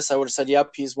all of this, I would have said, yep,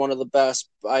 he's one of the best.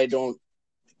 I don't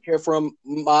care for him.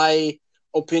 My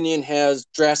opinion has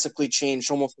drastically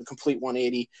changed, almost a complete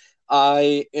 180.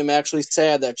 I am actually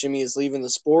sad that Jimmie is leaving the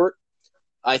sport.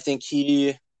 I think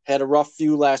he had a rough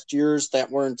few last years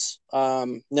that weren't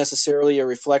necessarily a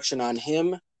reflection on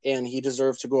him, and he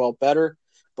deserved to go out better.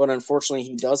 But unfortunately,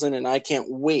 he doesn't, and I can't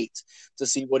wait to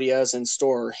see what he has in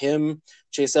store. Him,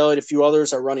 Chase Elliott, a few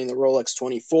others are running the Rolex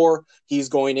 24. He's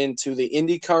going into the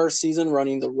IndyCar season,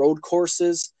 running the road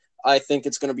courses I think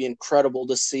it's going to be incredible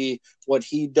to see what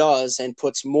he does and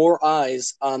puts more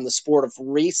eyes on the sport of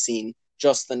racing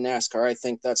just than NASCAR. I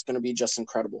think that's going to be just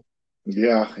incredible.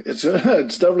 Yeah, it's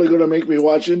definitely going to make me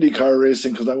watch IndyCar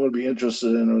racing because I'm going to be interested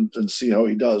in it and see how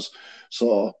he does.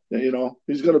 So, he's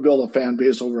going to build a fan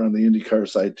base over on the IndyCar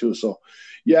side too. So,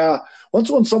 yeah,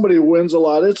 when somebody wins a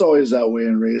lot, it's always that way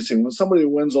in racing. When somebody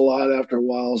wins a lot after a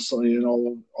while, so,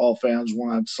 all fans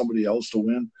want somebody else to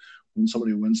win when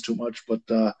somebody wins too much. But,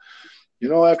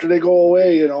 after they go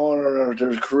away, or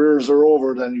their careers are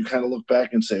over, then you kind of look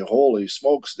back and say, holy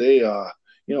smokes, a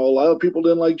lot of people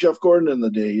didn't like Jeff Gordon in the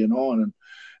day, and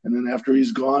then after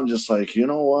he's gone, just like, you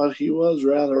know what, he was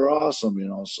rather awesome,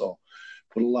 so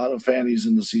put a lot of fannies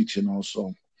in the seats,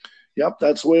 so yep,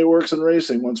 that's the way it works in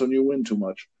racing once when you win too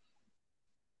much.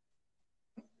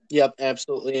 Yep,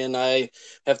 absolutely. And I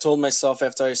have told myself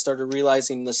after I started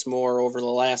realizing this more over the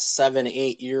last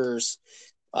 7-8 years,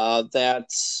 that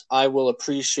I will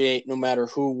appreciate no matter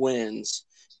who wins.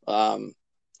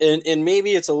 And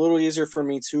maybe it's a little easier for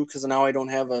me too, because now I don't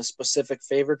have a specific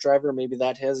favorite driver. Maybe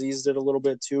that has eased it a little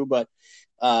bit too. But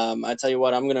I tell you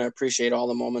what, I'm going to appreciate all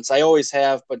the moments. I always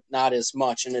have, but not as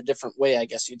much, in a different way, I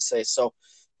guess you'd say. So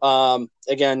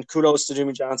again, kudos to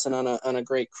Jimmie Johnson on a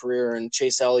great career, and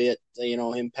Chase Elliott,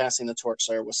 him passing the torch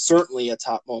there was certainly a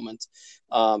top moment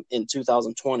in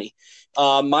 2020.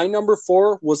 My number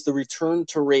 4 was the return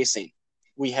to racing.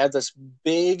 We had this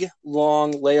big,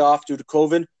 long layoff due to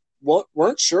COVID.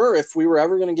 Weren't sure if we were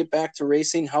ever going to get back to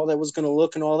racing, how that was going to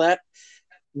look and all that.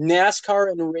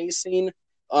 NASCAR and racing,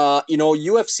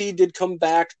 UFC did come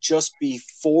back just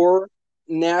before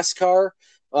NASCAR,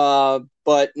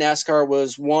 but NASCAR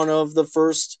was one of the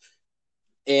first,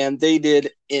 and they did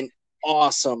an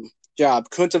awesome job.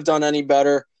 Couldn't have done any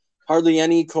better. Hardly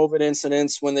any COVID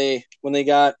incidents when they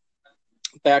got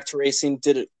back to racing.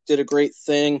 Did a great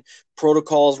thing.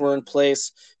 Protocols were in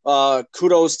place.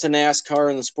 Kudos to NASCAR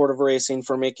and the sport of racing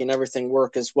for making everything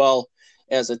work as well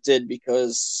as it did,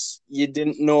 because you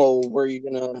didn't know were you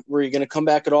gonna come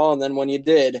back at all, and then when you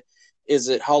did,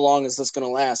 how long is this going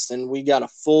to last? And we got a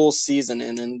full season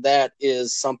in, and that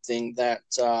is something that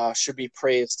should be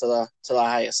praised to the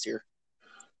highest here.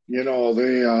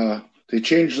 They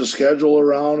changed the schedule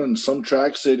around, and some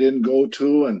tracks they didn't go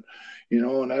to, and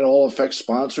and that all affects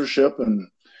sponsorship, and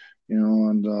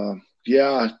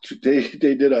yeah,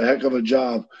 they did a heck of a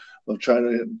job of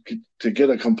trying to get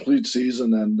a complete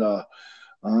season, and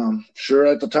sure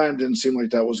at the time didn't seem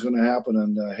like that was going to happen,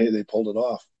 and hey, they pulled it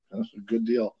off. That's a good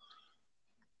deal.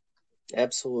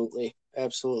 Absolutely.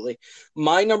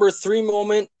 My number 3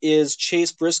 moment is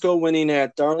Chase Briscoe winning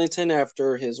at Darlington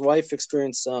after his wife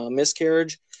experienced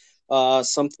miscarriage.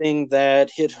 Something that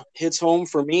hits home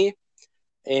for me.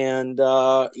 And,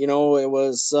 it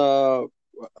was,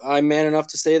 I'm man enough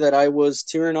to say that I was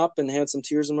tearing up and had some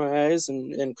tears in my eyes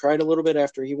and cried a little bit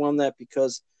after he won that,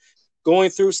 because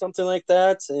going through something like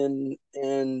that and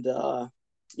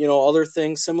other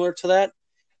things similar to that,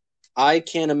 I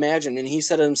can't imagine. And he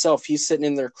said it himself, he's sitting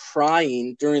in there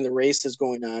crying during the race is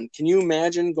going on. Can you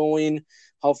imagine going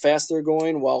how fast they're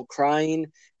going while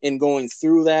crying and going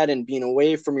through that and being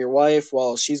away from your wife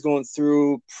while she's going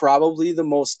through probably the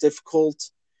most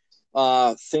difficult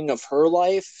thing of her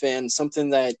life, and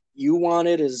something that you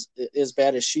wanted as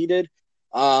bad as she did?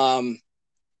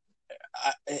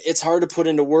 It's hard to put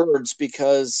into words,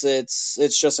 because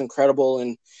it's just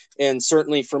incredible, and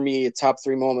certainly for me, a top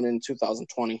 3 moment in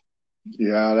 2020.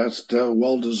 Yeah, that's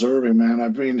well deserving, man. I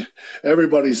mean,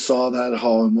 everybody saw that,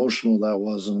 how emotional that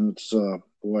was, and it's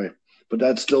boy. But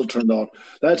that still turned out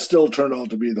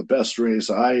to be the best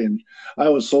race. I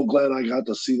was so glad I got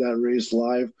to see that race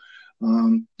live.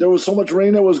 There was so much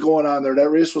rain that was going on there.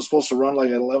 That race was supposed to run like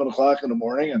at 11 o'clock in the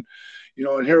morning, and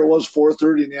and here it was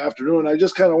 4:30 in the afternoon. I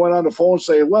just kind of went on the phone and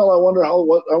say, well, I wonder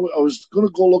what I was going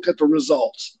to go look at the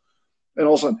results, and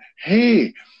all of a sudden,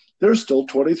 hey, there's still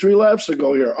 23 laps to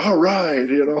go here. All right,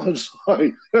 so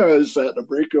I sat in the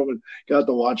break room and got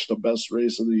to watch the best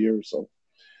race of the year. So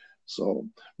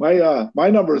my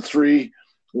number 3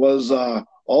 was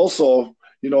also,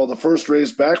 the first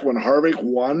race back when Harvick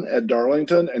won at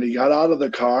Darlington, and he got out of the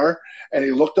car and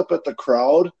he looked up at the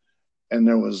crowd, and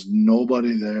there was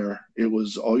nobody there. It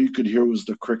was all you could hear was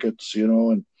the crickets,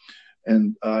 and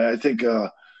I think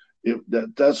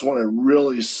that's when it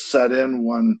really set in,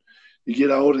 when you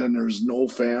get out and there's no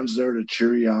fans there to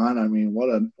cheer you on. I mean, what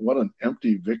an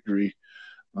empty victory.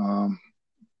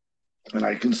 And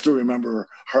I can still remember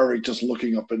Harvick just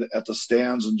looking up at the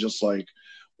stands and just like,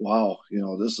 wow,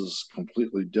 this is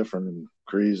completely different and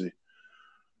crazy.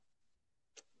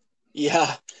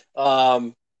 Yeah.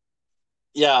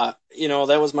 Yeah,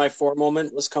 that was my four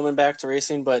moment, was coming back to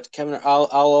racing. But Kevin, I'll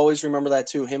always remember that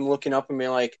too. Him looking up and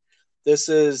being like, this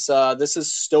is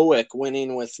stoic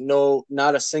winning with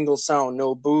not a single sound,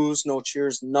 no boos, no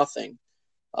cheers, nothing.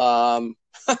 Um,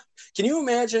 can you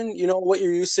imagine, what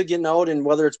you're used to getting out, and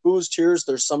whether it's boos, cheers,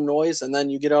 there's some noise, and then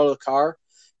you get out of the car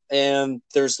and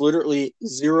there's literally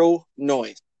zero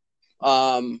noise.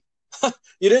 Um,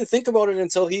 you didn't think about it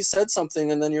until he said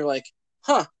something, and then you're like,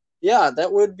 huh, yeah,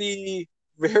 that would be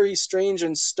very strange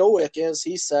and stoic, as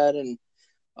he said. And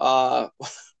uh,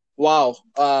 wow,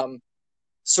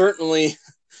 certainly,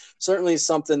 certainly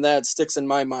something that sticks in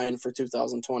my mind for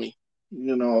 2020.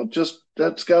 Just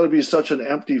that's got to be such an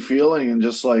empty feeling, and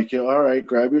just like, all right,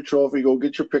 grab your trophy, go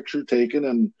get your picture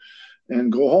taken,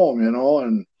 and go home,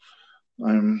 and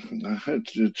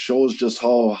it shows just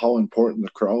how important the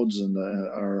crowds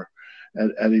are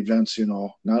at events,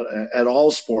 not at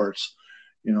all sports,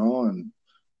 and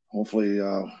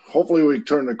hopefully we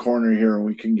turn the corner here and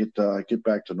we can get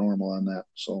back to normal on that.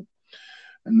 So,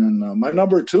 and then my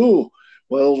number two,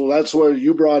 well, that's what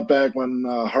you brought back when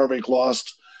Harvick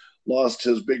lost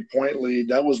his big point lead.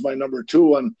 That was my number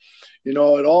two, and it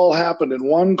all happened in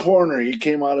one corner. He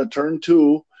came out of turn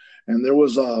two, and it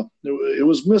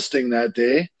was misting that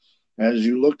day. As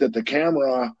you looked at the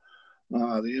camera,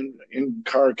 the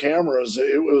in-car cameras,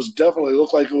 it was definitely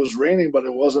looked like it was raining, but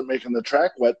it wasn't making the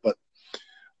track wet. But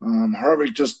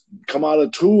Harvick just come out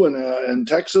of two in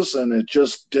Texas, and it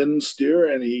just didn't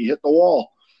steer, and he hit the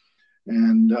wall.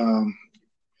 And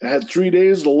had 3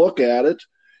 days to look at it,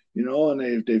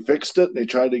 and they fixed it. And they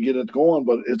tried to get it going,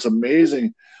 but it's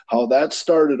amazing how that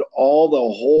started all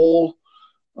the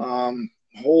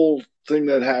whole thing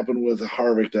that happened with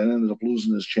Harvick that ended up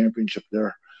losing his championship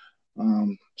there.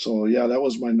 So yeah, that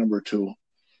was my number two.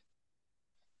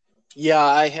 Yeah,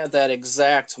 I had that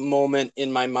exact moment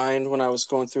in my mind when I was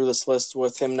going through this list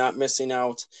with him not missing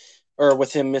out, or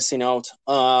with him missing out.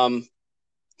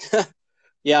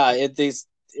 Yeah, it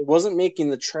wasn't making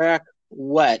the track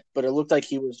wet, but it looked like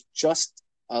he was just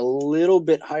a little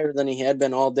bit higher than he had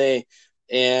been all day,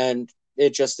 and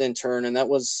it just didn't turn. And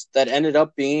that ended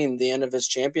up being the end of his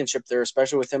championship there,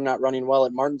 especially with him not running well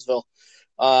at Martinsville.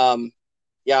 Um,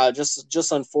 yeah,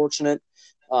 just unfortunate,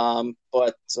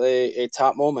 but a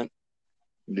top moment.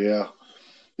 Yeah,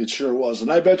 it sure was.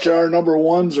 And I bet you our number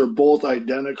ones are both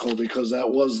identical because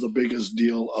that was the biggest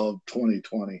deal of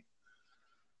 2020.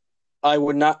 I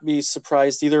would not be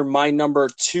surprised either. My number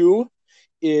two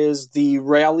is the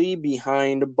rally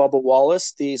behind Bubba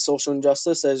Wallace, the social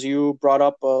injustice, as you brought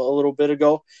up a little bit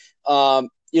ago.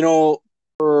 For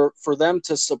them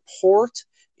to support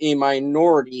a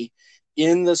minority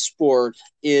in the sport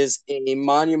is a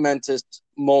monumentous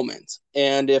moment.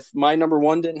 And if my number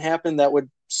one didn't happen, that would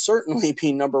certainly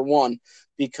be number one,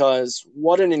 because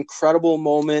what an incredible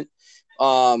moment.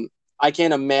 I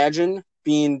can't imagine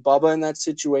being Bubba in that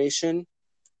situation.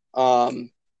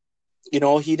 Um,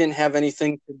 he didn't have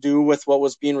anything to do with what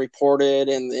was being reported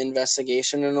and the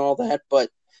investigation and all that, but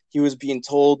he was being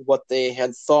told what they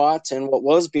had thought and what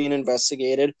was being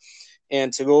investigated.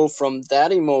 And to go from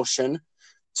that emotion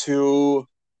to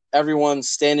everyone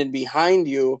standing behind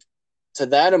you to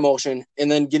that emotion,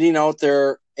 and then getting out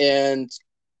there and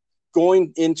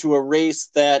going into a race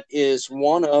that is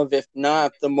one of, if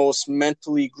not the most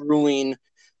mentally grueling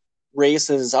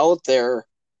races out there,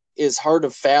 is hard to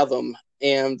fathom.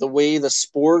 And the way the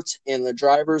sport and the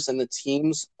drivers and the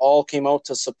teams all came out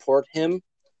to support him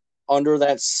under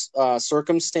that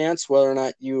circumstance, whether or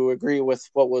not you agree with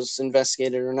what was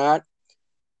investigated or not,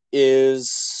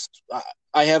 is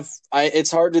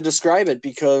it's hard to describe it,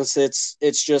 because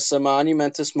it's just a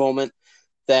monumentous moment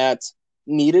that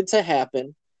needed to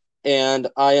happen. And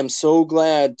I am so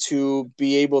glad to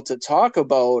be able to talk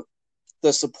about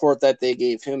the support that they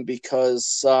gave him,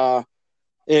 because the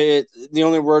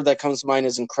only word that comes to mind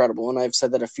is incredible. And I've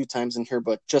said that a few times in here,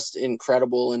 but just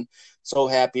incredible, and so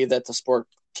happy that the sport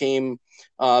came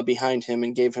behind him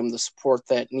and gave him the support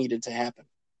that needed to happen.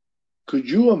 Could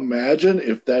you imagine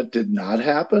if that did not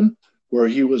happen, where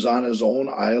he was on his own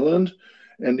island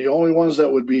and the only ones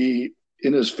that would be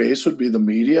in his face would be the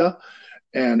media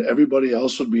and everybody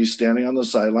else would be standing on the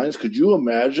sidelines? Could you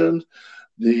imagine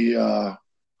the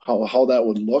how that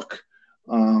would look,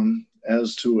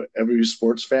 as to every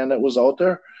sports fan that was out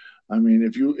there? I mean,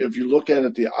 if you look at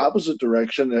it the opposite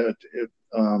direction,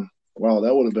 wow,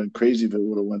 that would have been crazy if it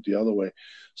would have went the other way.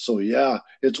 So yeah,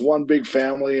 it's one big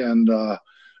family, and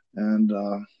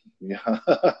yeah,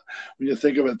 when you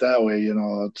think of it that way,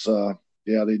 it's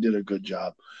yeah, they did a good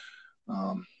job.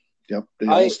 Um, yep, they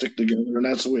all I stick together, and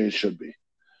that's the way it should be.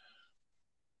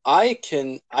 I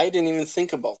didn't even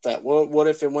think about that. What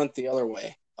if it went the other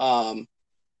way? I'm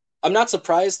not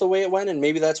surprised the way it went, and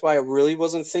maybe that's why I really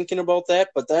wasn't thinking about that.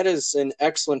 But that is an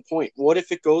excellent point. What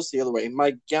if it goes the other way?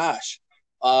 My gosh.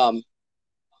 Um,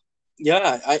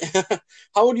 yeah,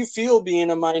 how would you feel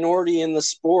being a minority in the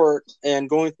sport and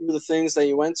going through the things that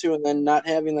you went to and then not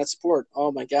having that sport?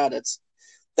 Oh my God,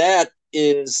 that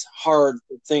is hard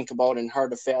to think about and hard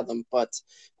to fathom. But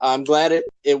I'm glad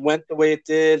it went the way it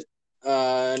did.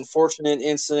 Unfortunate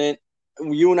incident.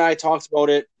 You and I talked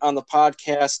about it on the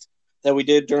podcast that we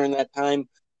did during that time.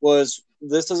 Was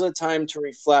this is a time to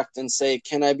reflect and say,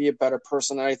 can I be a better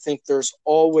person? And I think there's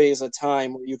always a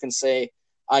time where you can say,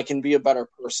 I can be a better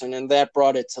person, and that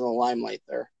brought it to the limelight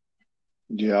there.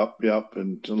 Yep.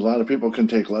 And a lot of people can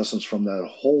take lessons from that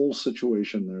whole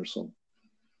situation there. So,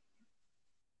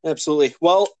 Absolutely.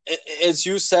 Well, as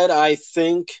you said, I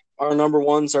think our number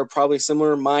ones are probably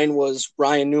similar. Mine was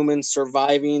Ryan Newman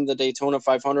surviving the Daytona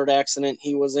 500 accident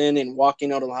he was in and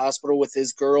walking out of the hospital with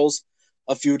his girls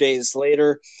a few days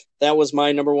later. That was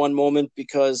my number one moment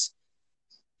because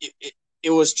it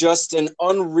was just an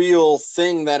unreal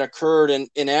thing that occurred.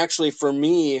 And actually, for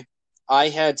me, I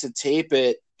had to tape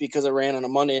it because I ran on a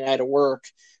Monday night of work.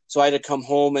 So I had to come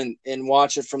home and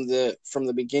watch it from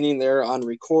the beginning there on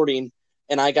recording.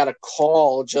 And I got a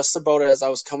call just about as I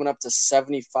was coming up to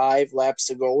 75 laps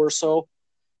to go or so,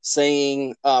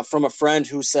 saying from a friend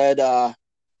who said,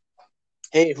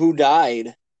 "Hey, who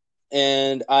died?"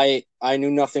 And I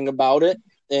knew nothing about it,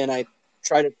 and I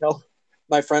tried to tell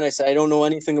my friend. I said, "I don't know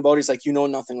anything about it." He's like, "You know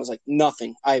nothing." I was like,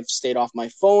 "Nothing. I've stayed off my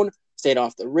phone, stayed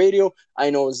off the radio. I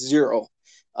know zero."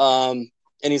 And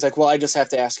he's like, "Well, I just have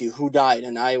to ask you who died."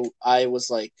 And I was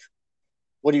like,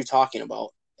 "What are you talking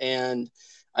about?" And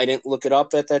I didn't look it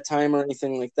up at that time or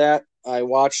anything like that. I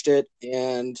watched it,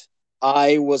 and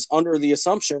I was under the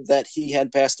assumption that he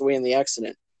had passed away in the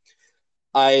accident.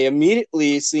 I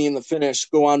immediately, seeing the finish,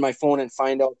 go on my phone and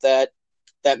find out that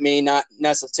that may not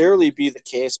necessarily be the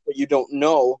case, but you don't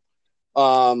know.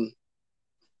 Um,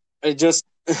 it just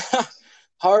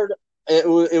hard. It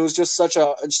was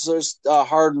just a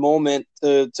hard moment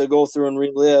to go through and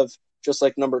relive, just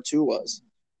like number two was.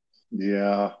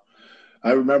 yeah.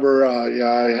 I remember,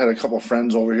 I had a couple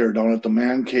friends over here down at the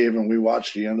man cave, and we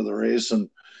watched the end of the race, and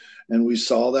we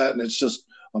saw that, and it's just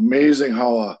amazing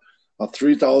how a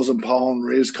 3,000 pound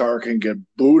race car can get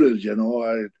booted.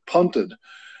 I punted,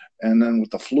 and then with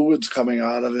the fluids coming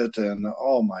out of it, and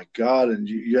oh my God, and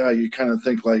you kind of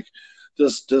think like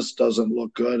this doesn't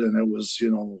look good, and it was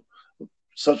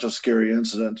such a scary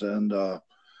incident, and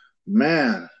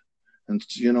man, and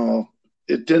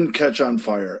it didn't catch on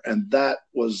fire, and that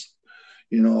was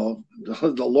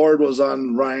the Lord was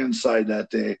on Ryan's side that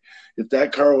day. If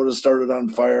that car would have started on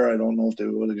fire, I don't know if they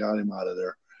would have got him out of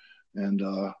there. And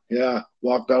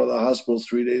walked out of the hospital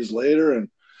 3 days later, and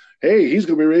hey, he's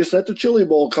going to be racing at the Chili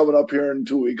Bowl coming up here in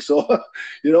 2 weeks. So,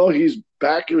 he's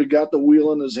back. He got the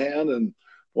wheel in his hand, and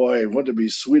boy, wouldn't it be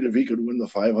sweet if he could win the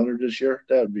 500 this year?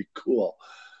 That would be cool.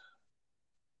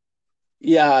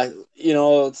 Yeah,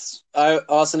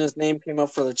 Austin, his name came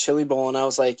up for the Chili Bowl, and I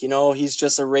was like, he's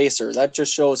just a racer. That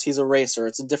just shows he's a racer.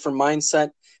 It's a different mindset.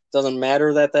 Doesn't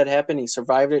matter that happened. He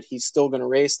survived it. He's still going to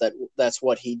race. That's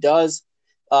what he does.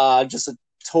 Just a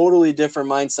totally different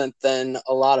mindset than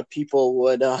a lot of people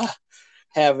would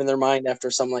have in their mind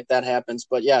after something like that happens.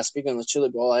 But yeah, speaking of the Chili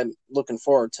Bowl, I'm looking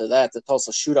forward to that. The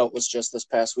Tulsa Shootout was just this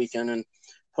past weekend and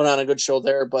put on a good show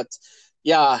there. But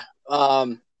yeah,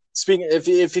 speaking, if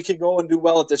you could go and do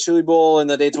well at the Chili Bowl and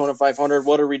the Daytona 500,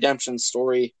 what a redemption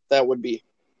story that would be.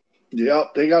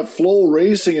 Yep, they got Flow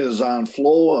Racing is on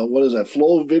Flow. What is that?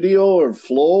 Flow Video or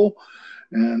Flow,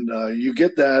 and you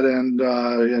get that,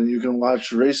 and you can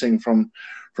watch racing from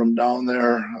down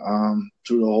there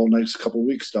through the whole next couple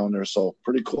weeks down there. So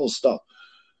pretty cool stuff.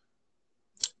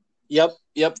 Yep.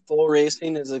 Flow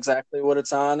Racing is exactly what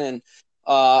it's on, and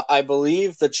I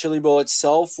believe the Chili Bowl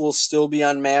itself will still be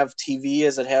on MAV TV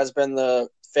as it has been the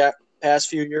past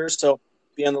few years. So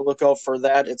be on the lookout for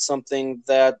that. It's something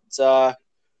that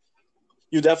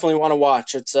you definitely want to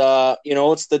watch. It's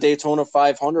it's the Daytona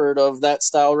 500 of that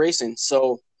style racing.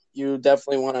 So you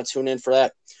definitely want to tune in for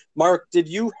that. Mark, did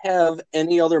you have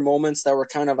any other moments that were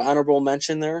kind of honorable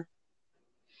mention there?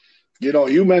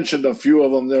 You mentioned a few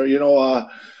of them there.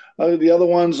 The other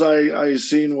ones I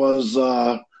seen was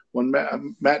when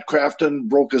Matt Crafton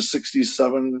broke his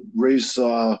 67 race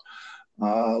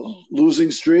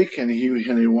losing streak, and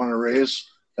he won a race.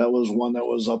 That was one that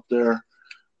was up there.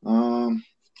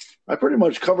 I pretty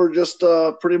much covered just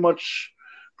pretty much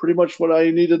what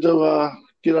I needed to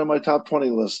get on my top 20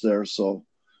 list there. So,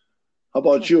 how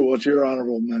about you? What's your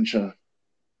honorable mention?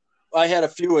 I had a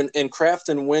few, and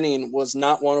Crafton winning was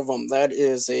not one of them. That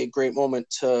is a great moment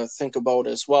to think about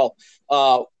as well.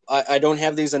 I don't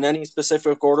have these in any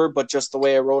specific order, but just the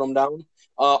way I wrote them down.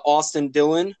 Austin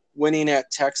Dillon winning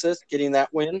at Texas, getting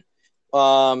that win,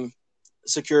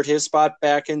 secured his spot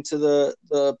back into the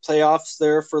playoffs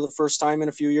there for the first time in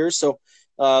a few years. So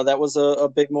that was a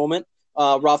big moment.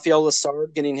 Rafael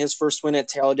Lessard getting his first win at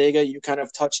Talladega. You kind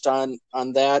of touched on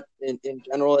that in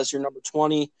general as your number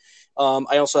 20.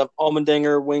 I also have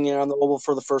Allmendinger winning on the oval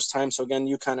for the first time. So, again,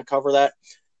 you kind of cover that.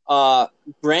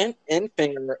 Grant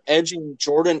Enfinger edging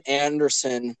Jordan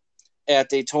Anderson at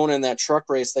Daytona in that truck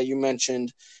race that you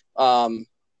mentioned. Ty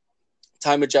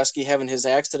Majeski having his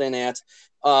accident at.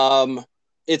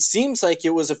 It seems like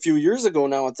it was a few years ago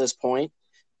now at this point,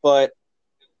 but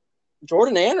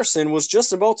Jordan Anderson was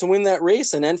just about to win that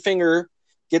race, and Enfinger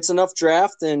gets enough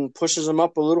draft and pushes him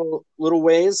up a little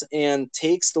ways and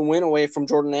takes the win away from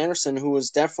Jordan Anderson, who was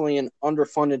definitely an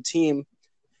underfunded team.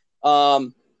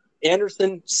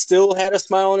 Anderson still had a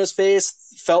smile on his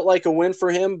face, felt like a win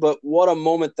for him, but what a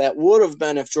moment that would have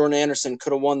been if Jordan Anderson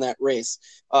could have won that race.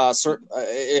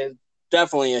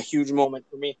 Definitely a huge moment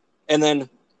for me. And then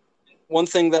one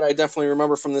thing that I definitely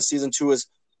remember from this season too is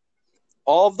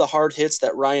all of the hard hits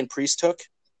that Ryan Preece took,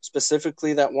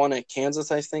 specifically that one at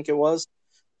Kansas, I think it was.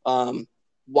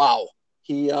 Wow.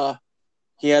 He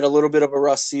had a little bit of a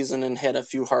rough season and had a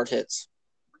few hard hits.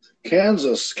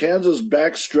 Kansas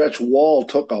backstretch wall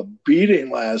took a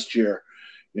beating last year,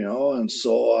 and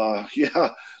so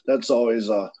that's always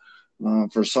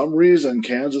for some reason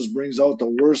Kansas brings out the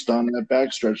worst on that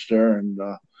backstretch there. And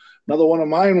another one of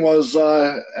mine was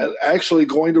actually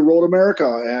going to Road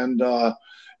America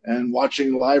and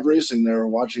watching live racing there,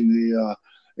 watching the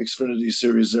Xfinity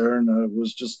series there, and it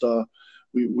was just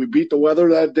we beat the weather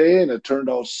that day, and it turned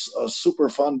out a super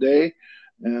fun day,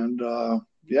 and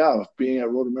being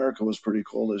at Road America was pretty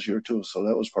cool this year too. So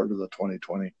that was part of the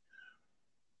 2020.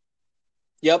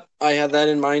 Yep, I had that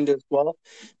in mind as well.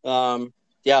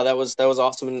 That was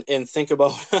awesome. And think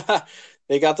about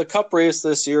they got the Cup race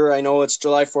this year. I know it's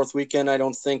July 4th weekend. I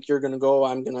don't think you're going to go.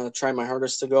 I'm going to try my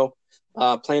hardest to go.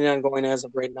 Planning on going as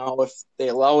of right now if they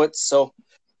allow it. So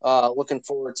looking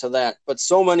forward to that. But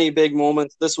so many big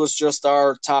moments. This was just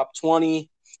our top 20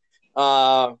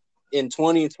 in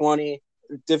 2020.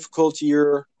 Difficult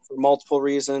year for multiple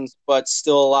reasons, but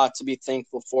still a lot to be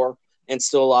thankful for, and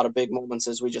still a lot of big moments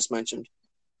as we just mentioned.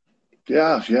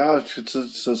 Yeah,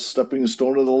 it's a stepping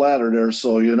stone to the ladder there.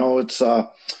 So it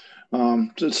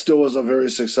still was a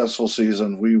very successful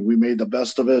season. We made the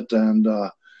best of it, and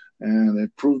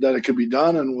it proved that it could be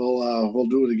done, and we'll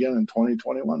do it again in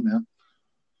 2021, man.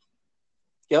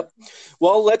 Yep.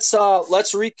 Well, let's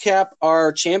recap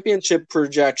our championship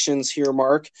projections here,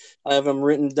 Mark. I have them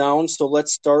written down. So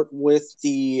let's start with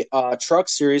the truck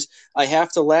series. I have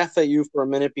to laugh at you for a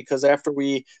minute because after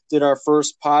we did our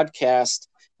first podcast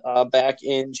back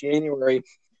in January,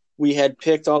 we had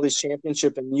picked all these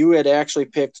championship, and you had actually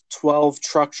picked 12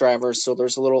 truck drivers. So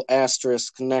there's a little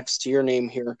asterisk next to your name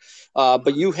here.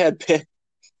 But you had picked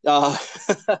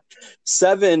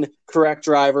 7 correct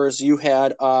drivers. You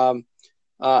had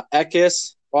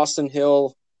Eckes, Austin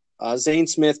Hill, Zane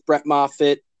Smith, Brett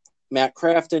Moffitt, Matt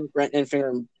Crafton, Brent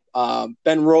Enfinger, and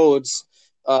Ben Rhodes.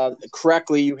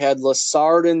 Correctly, you had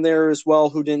Lessard in there as well,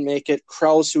 who didn't make it,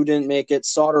 Kraus, who didn't make it,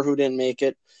 Sauter, who didn't make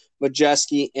it,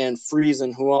 Majeski, and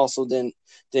Friesen, who also didn't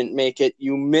make it.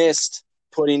 You missed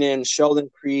putting in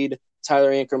Sheldon Creed, Tyler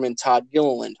Ankrum, and Todd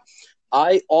Gilliland.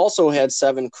 I also had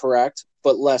 7 correct,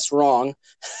 but less wrong.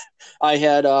 I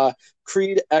had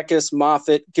Creed, Eckes,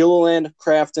 Moffitt, Gilliland,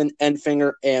 Crafton,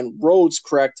 Enfinger, and Rhodes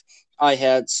correct. I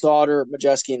had Sauter,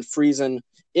 Majeski, and Friesen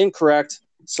incorrect.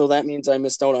 So that means I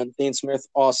missed out on Dane Smith,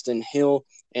 Austin Hill,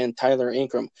 and Tyler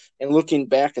Ankrum. And looking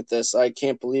back at this, I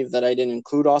can't believe that I didn't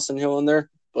include Austin Hill in there,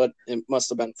 but it must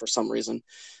have been for some reason.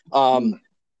 But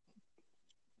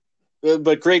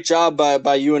great job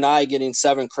by you and I getting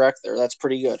 7 correct there. That's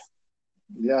pretty good.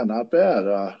 Yeah, not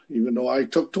bad. Even though I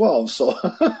took 12, so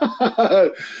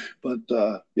but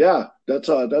that's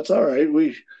all right.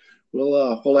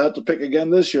 We'll have to pick again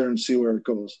this year and see where it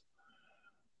goes.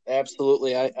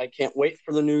 Absolutely. I can't wait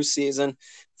for the new season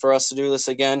for us to do this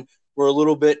again. We're a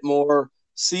little bit more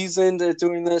seasoned at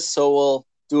doing this, so we'll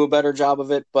do a better job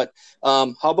of it. But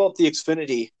how about the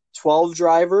Xfinity? 12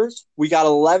 drivers. We got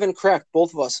 11 correct,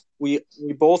 both of us. We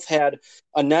both had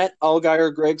Annette,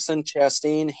 Allgaier, Gregson,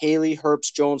 Chastain, Haley,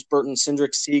 Herbst, Jones, Burton,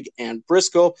 Cindric, Sieg, and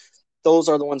Briscoe. Those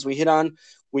are the ones we hit on.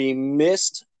 We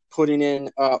missed putting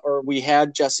in, or we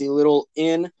had Jesse Little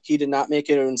in. He did not make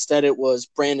it. Instead, it was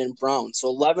Brandon Brown. So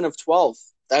 11 of 12.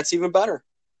 That's even better.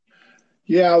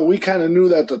 Yeah, we kind of knew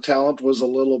that the talent was a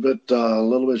little bit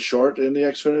short in the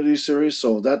Xfinity series,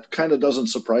 so that kind of doesn't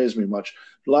surprise me much.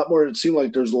 A lot more. It seemed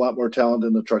like there's a lot more talent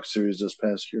in the Truck Series this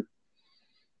past year.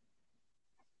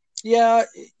 Yeah,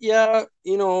 yeah,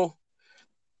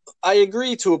 I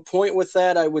agree to a point with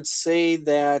that. I would say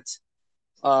that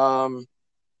um,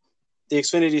 the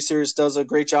Xfinity Series does a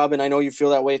great job, and I know you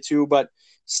feel that way too. But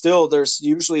still, there's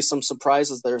usually some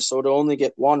surprises there. So to only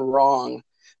get one wrong,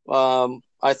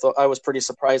 I thought I was pretty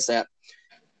surprised at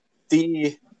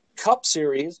the Cup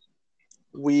Series.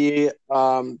 We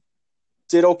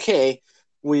did okay.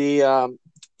 We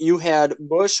You had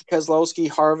Busch, Keselowski,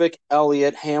 Harvick,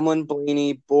 Elliott, Hamlin,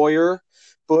 Blaney, Boyer,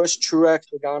 Busch, Truex,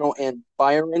 Logano, and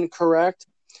Byron correct.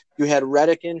 You had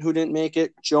Reddick in who didn't make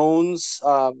it, Jones,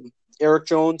 Eric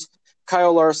Jones,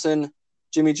 Kyle Larson,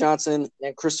 Jimmy Johnson,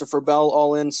 and Christopher Bell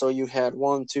all in. So you had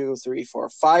 1, 2, 3, 4,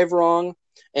 5 wrong.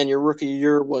 And your rookie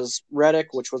year was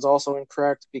Reddick, which was also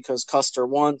incorrect because Custer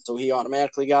won, so he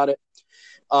automatically got it.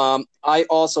 I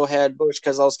also had Busch,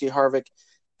 Keselowski, Harvick,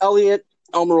 Elliott,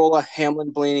 Almirola,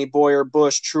 Hamlin, Blaney, Boyer,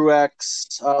 Busch,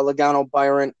 Truex, Logano,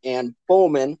 Byron, and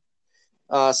Bowman.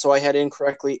 So I had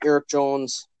incorrectly Eric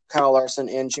Jones, Kyle Larson,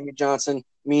 and Jimmy Johnson,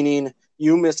 meaning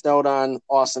you missed out on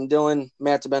Austin Dillon,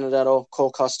 Matt DiBenedetto,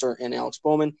 Cole Custer, and Alex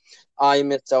Bowman. I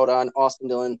missed out on Austin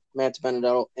Dillon, Matt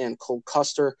DiBenedetto, and Cole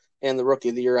Custer, and the rookie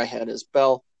of the year I had is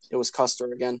Bell. It was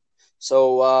Custer again.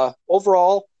 So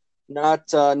overall, not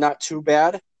too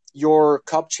bad. Your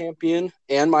Cup champion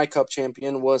and my Cup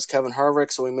champion was Kevin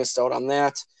Harvick, so we missed out on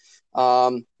that.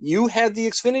 You had the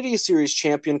Xfinity Series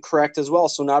champion correct as well.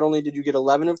 So not only did you get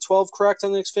 11 of 12 correct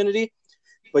on the Xfinity,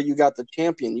 but you got the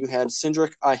champion. You had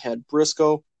Cindric, I had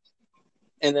Briscoe,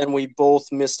 and then we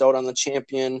both missed out on the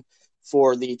champion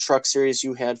for the Truck Series.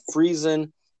 You had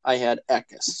Friesen, I had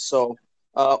Eckes. So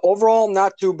overall,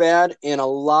 not too bad and a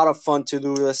lot of fun to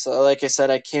do this. Like I said,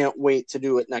 I can't wait to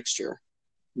do it next year.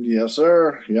 Yes,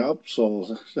 sir. Yep.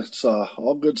 So that's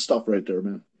all good stuff right there,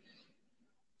 man.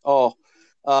 Oh,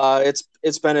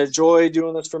 it's been a joy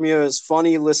doing this from you. It's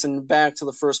funny listening back to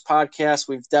the first podcast.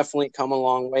 We've definitely come a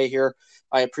long way here.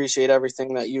 I appreciate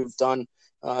everything that you've done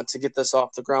to get this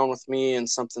off the ground with me, and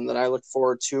something that I look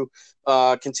forward to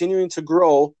continuing to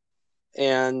grow.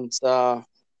 And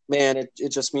man, it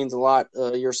just means a lot,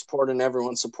 your support and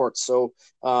everyone's support. So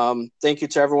thank you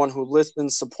to everyone who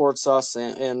listens, supports us,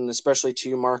 and especially to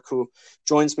you, Mark, who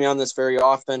joins me on this very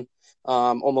often,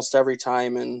 almost every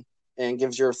time, and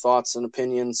gives your thoughts and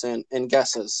opinions and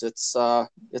guesses. It's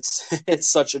it's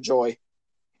such a joy.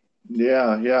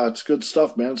 Yeah, it's good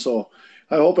stuff, man. So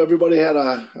I hope everybody had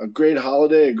a great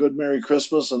holiday, a good Merry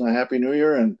Christmas, and a Happy New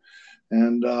Year. And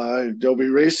they'll be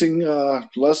racing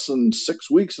less than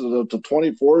 6 weeks. The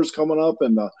 24 is coming up,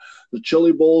 and the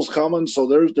Chili Bowl's coming. So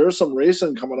there's some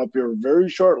racing coming up here very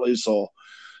shortly. So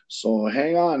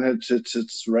hang on.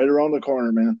 It's right around the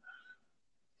corner, man.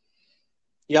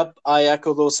 Yep, I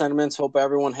echo those sentiments. Hope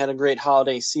everyone had a great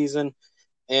holiday season.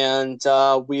 And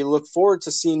we look forward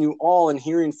to seeing you all and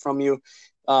hearing from you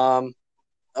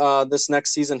this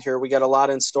next season here. We got a lot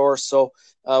in store, so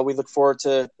we look forward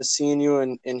to seeing you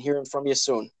and hearing from you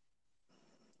soon.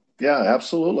 Yeah,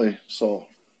 absolutely. So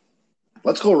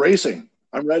let's go racing.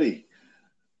 I'm ready.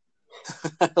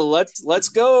 Let's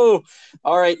go.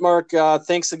 All right, Mark.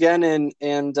 Thanks again,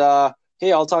 and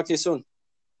hey, I'll talk to you soon.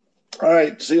 All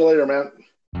right. See you later, man.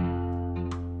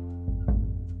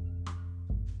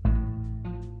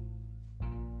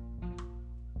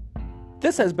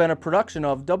 This has been a production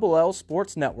of Double L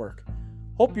Sports Network.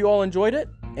 Hope you all enjoyed it,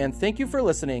 and thank you for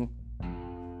listening.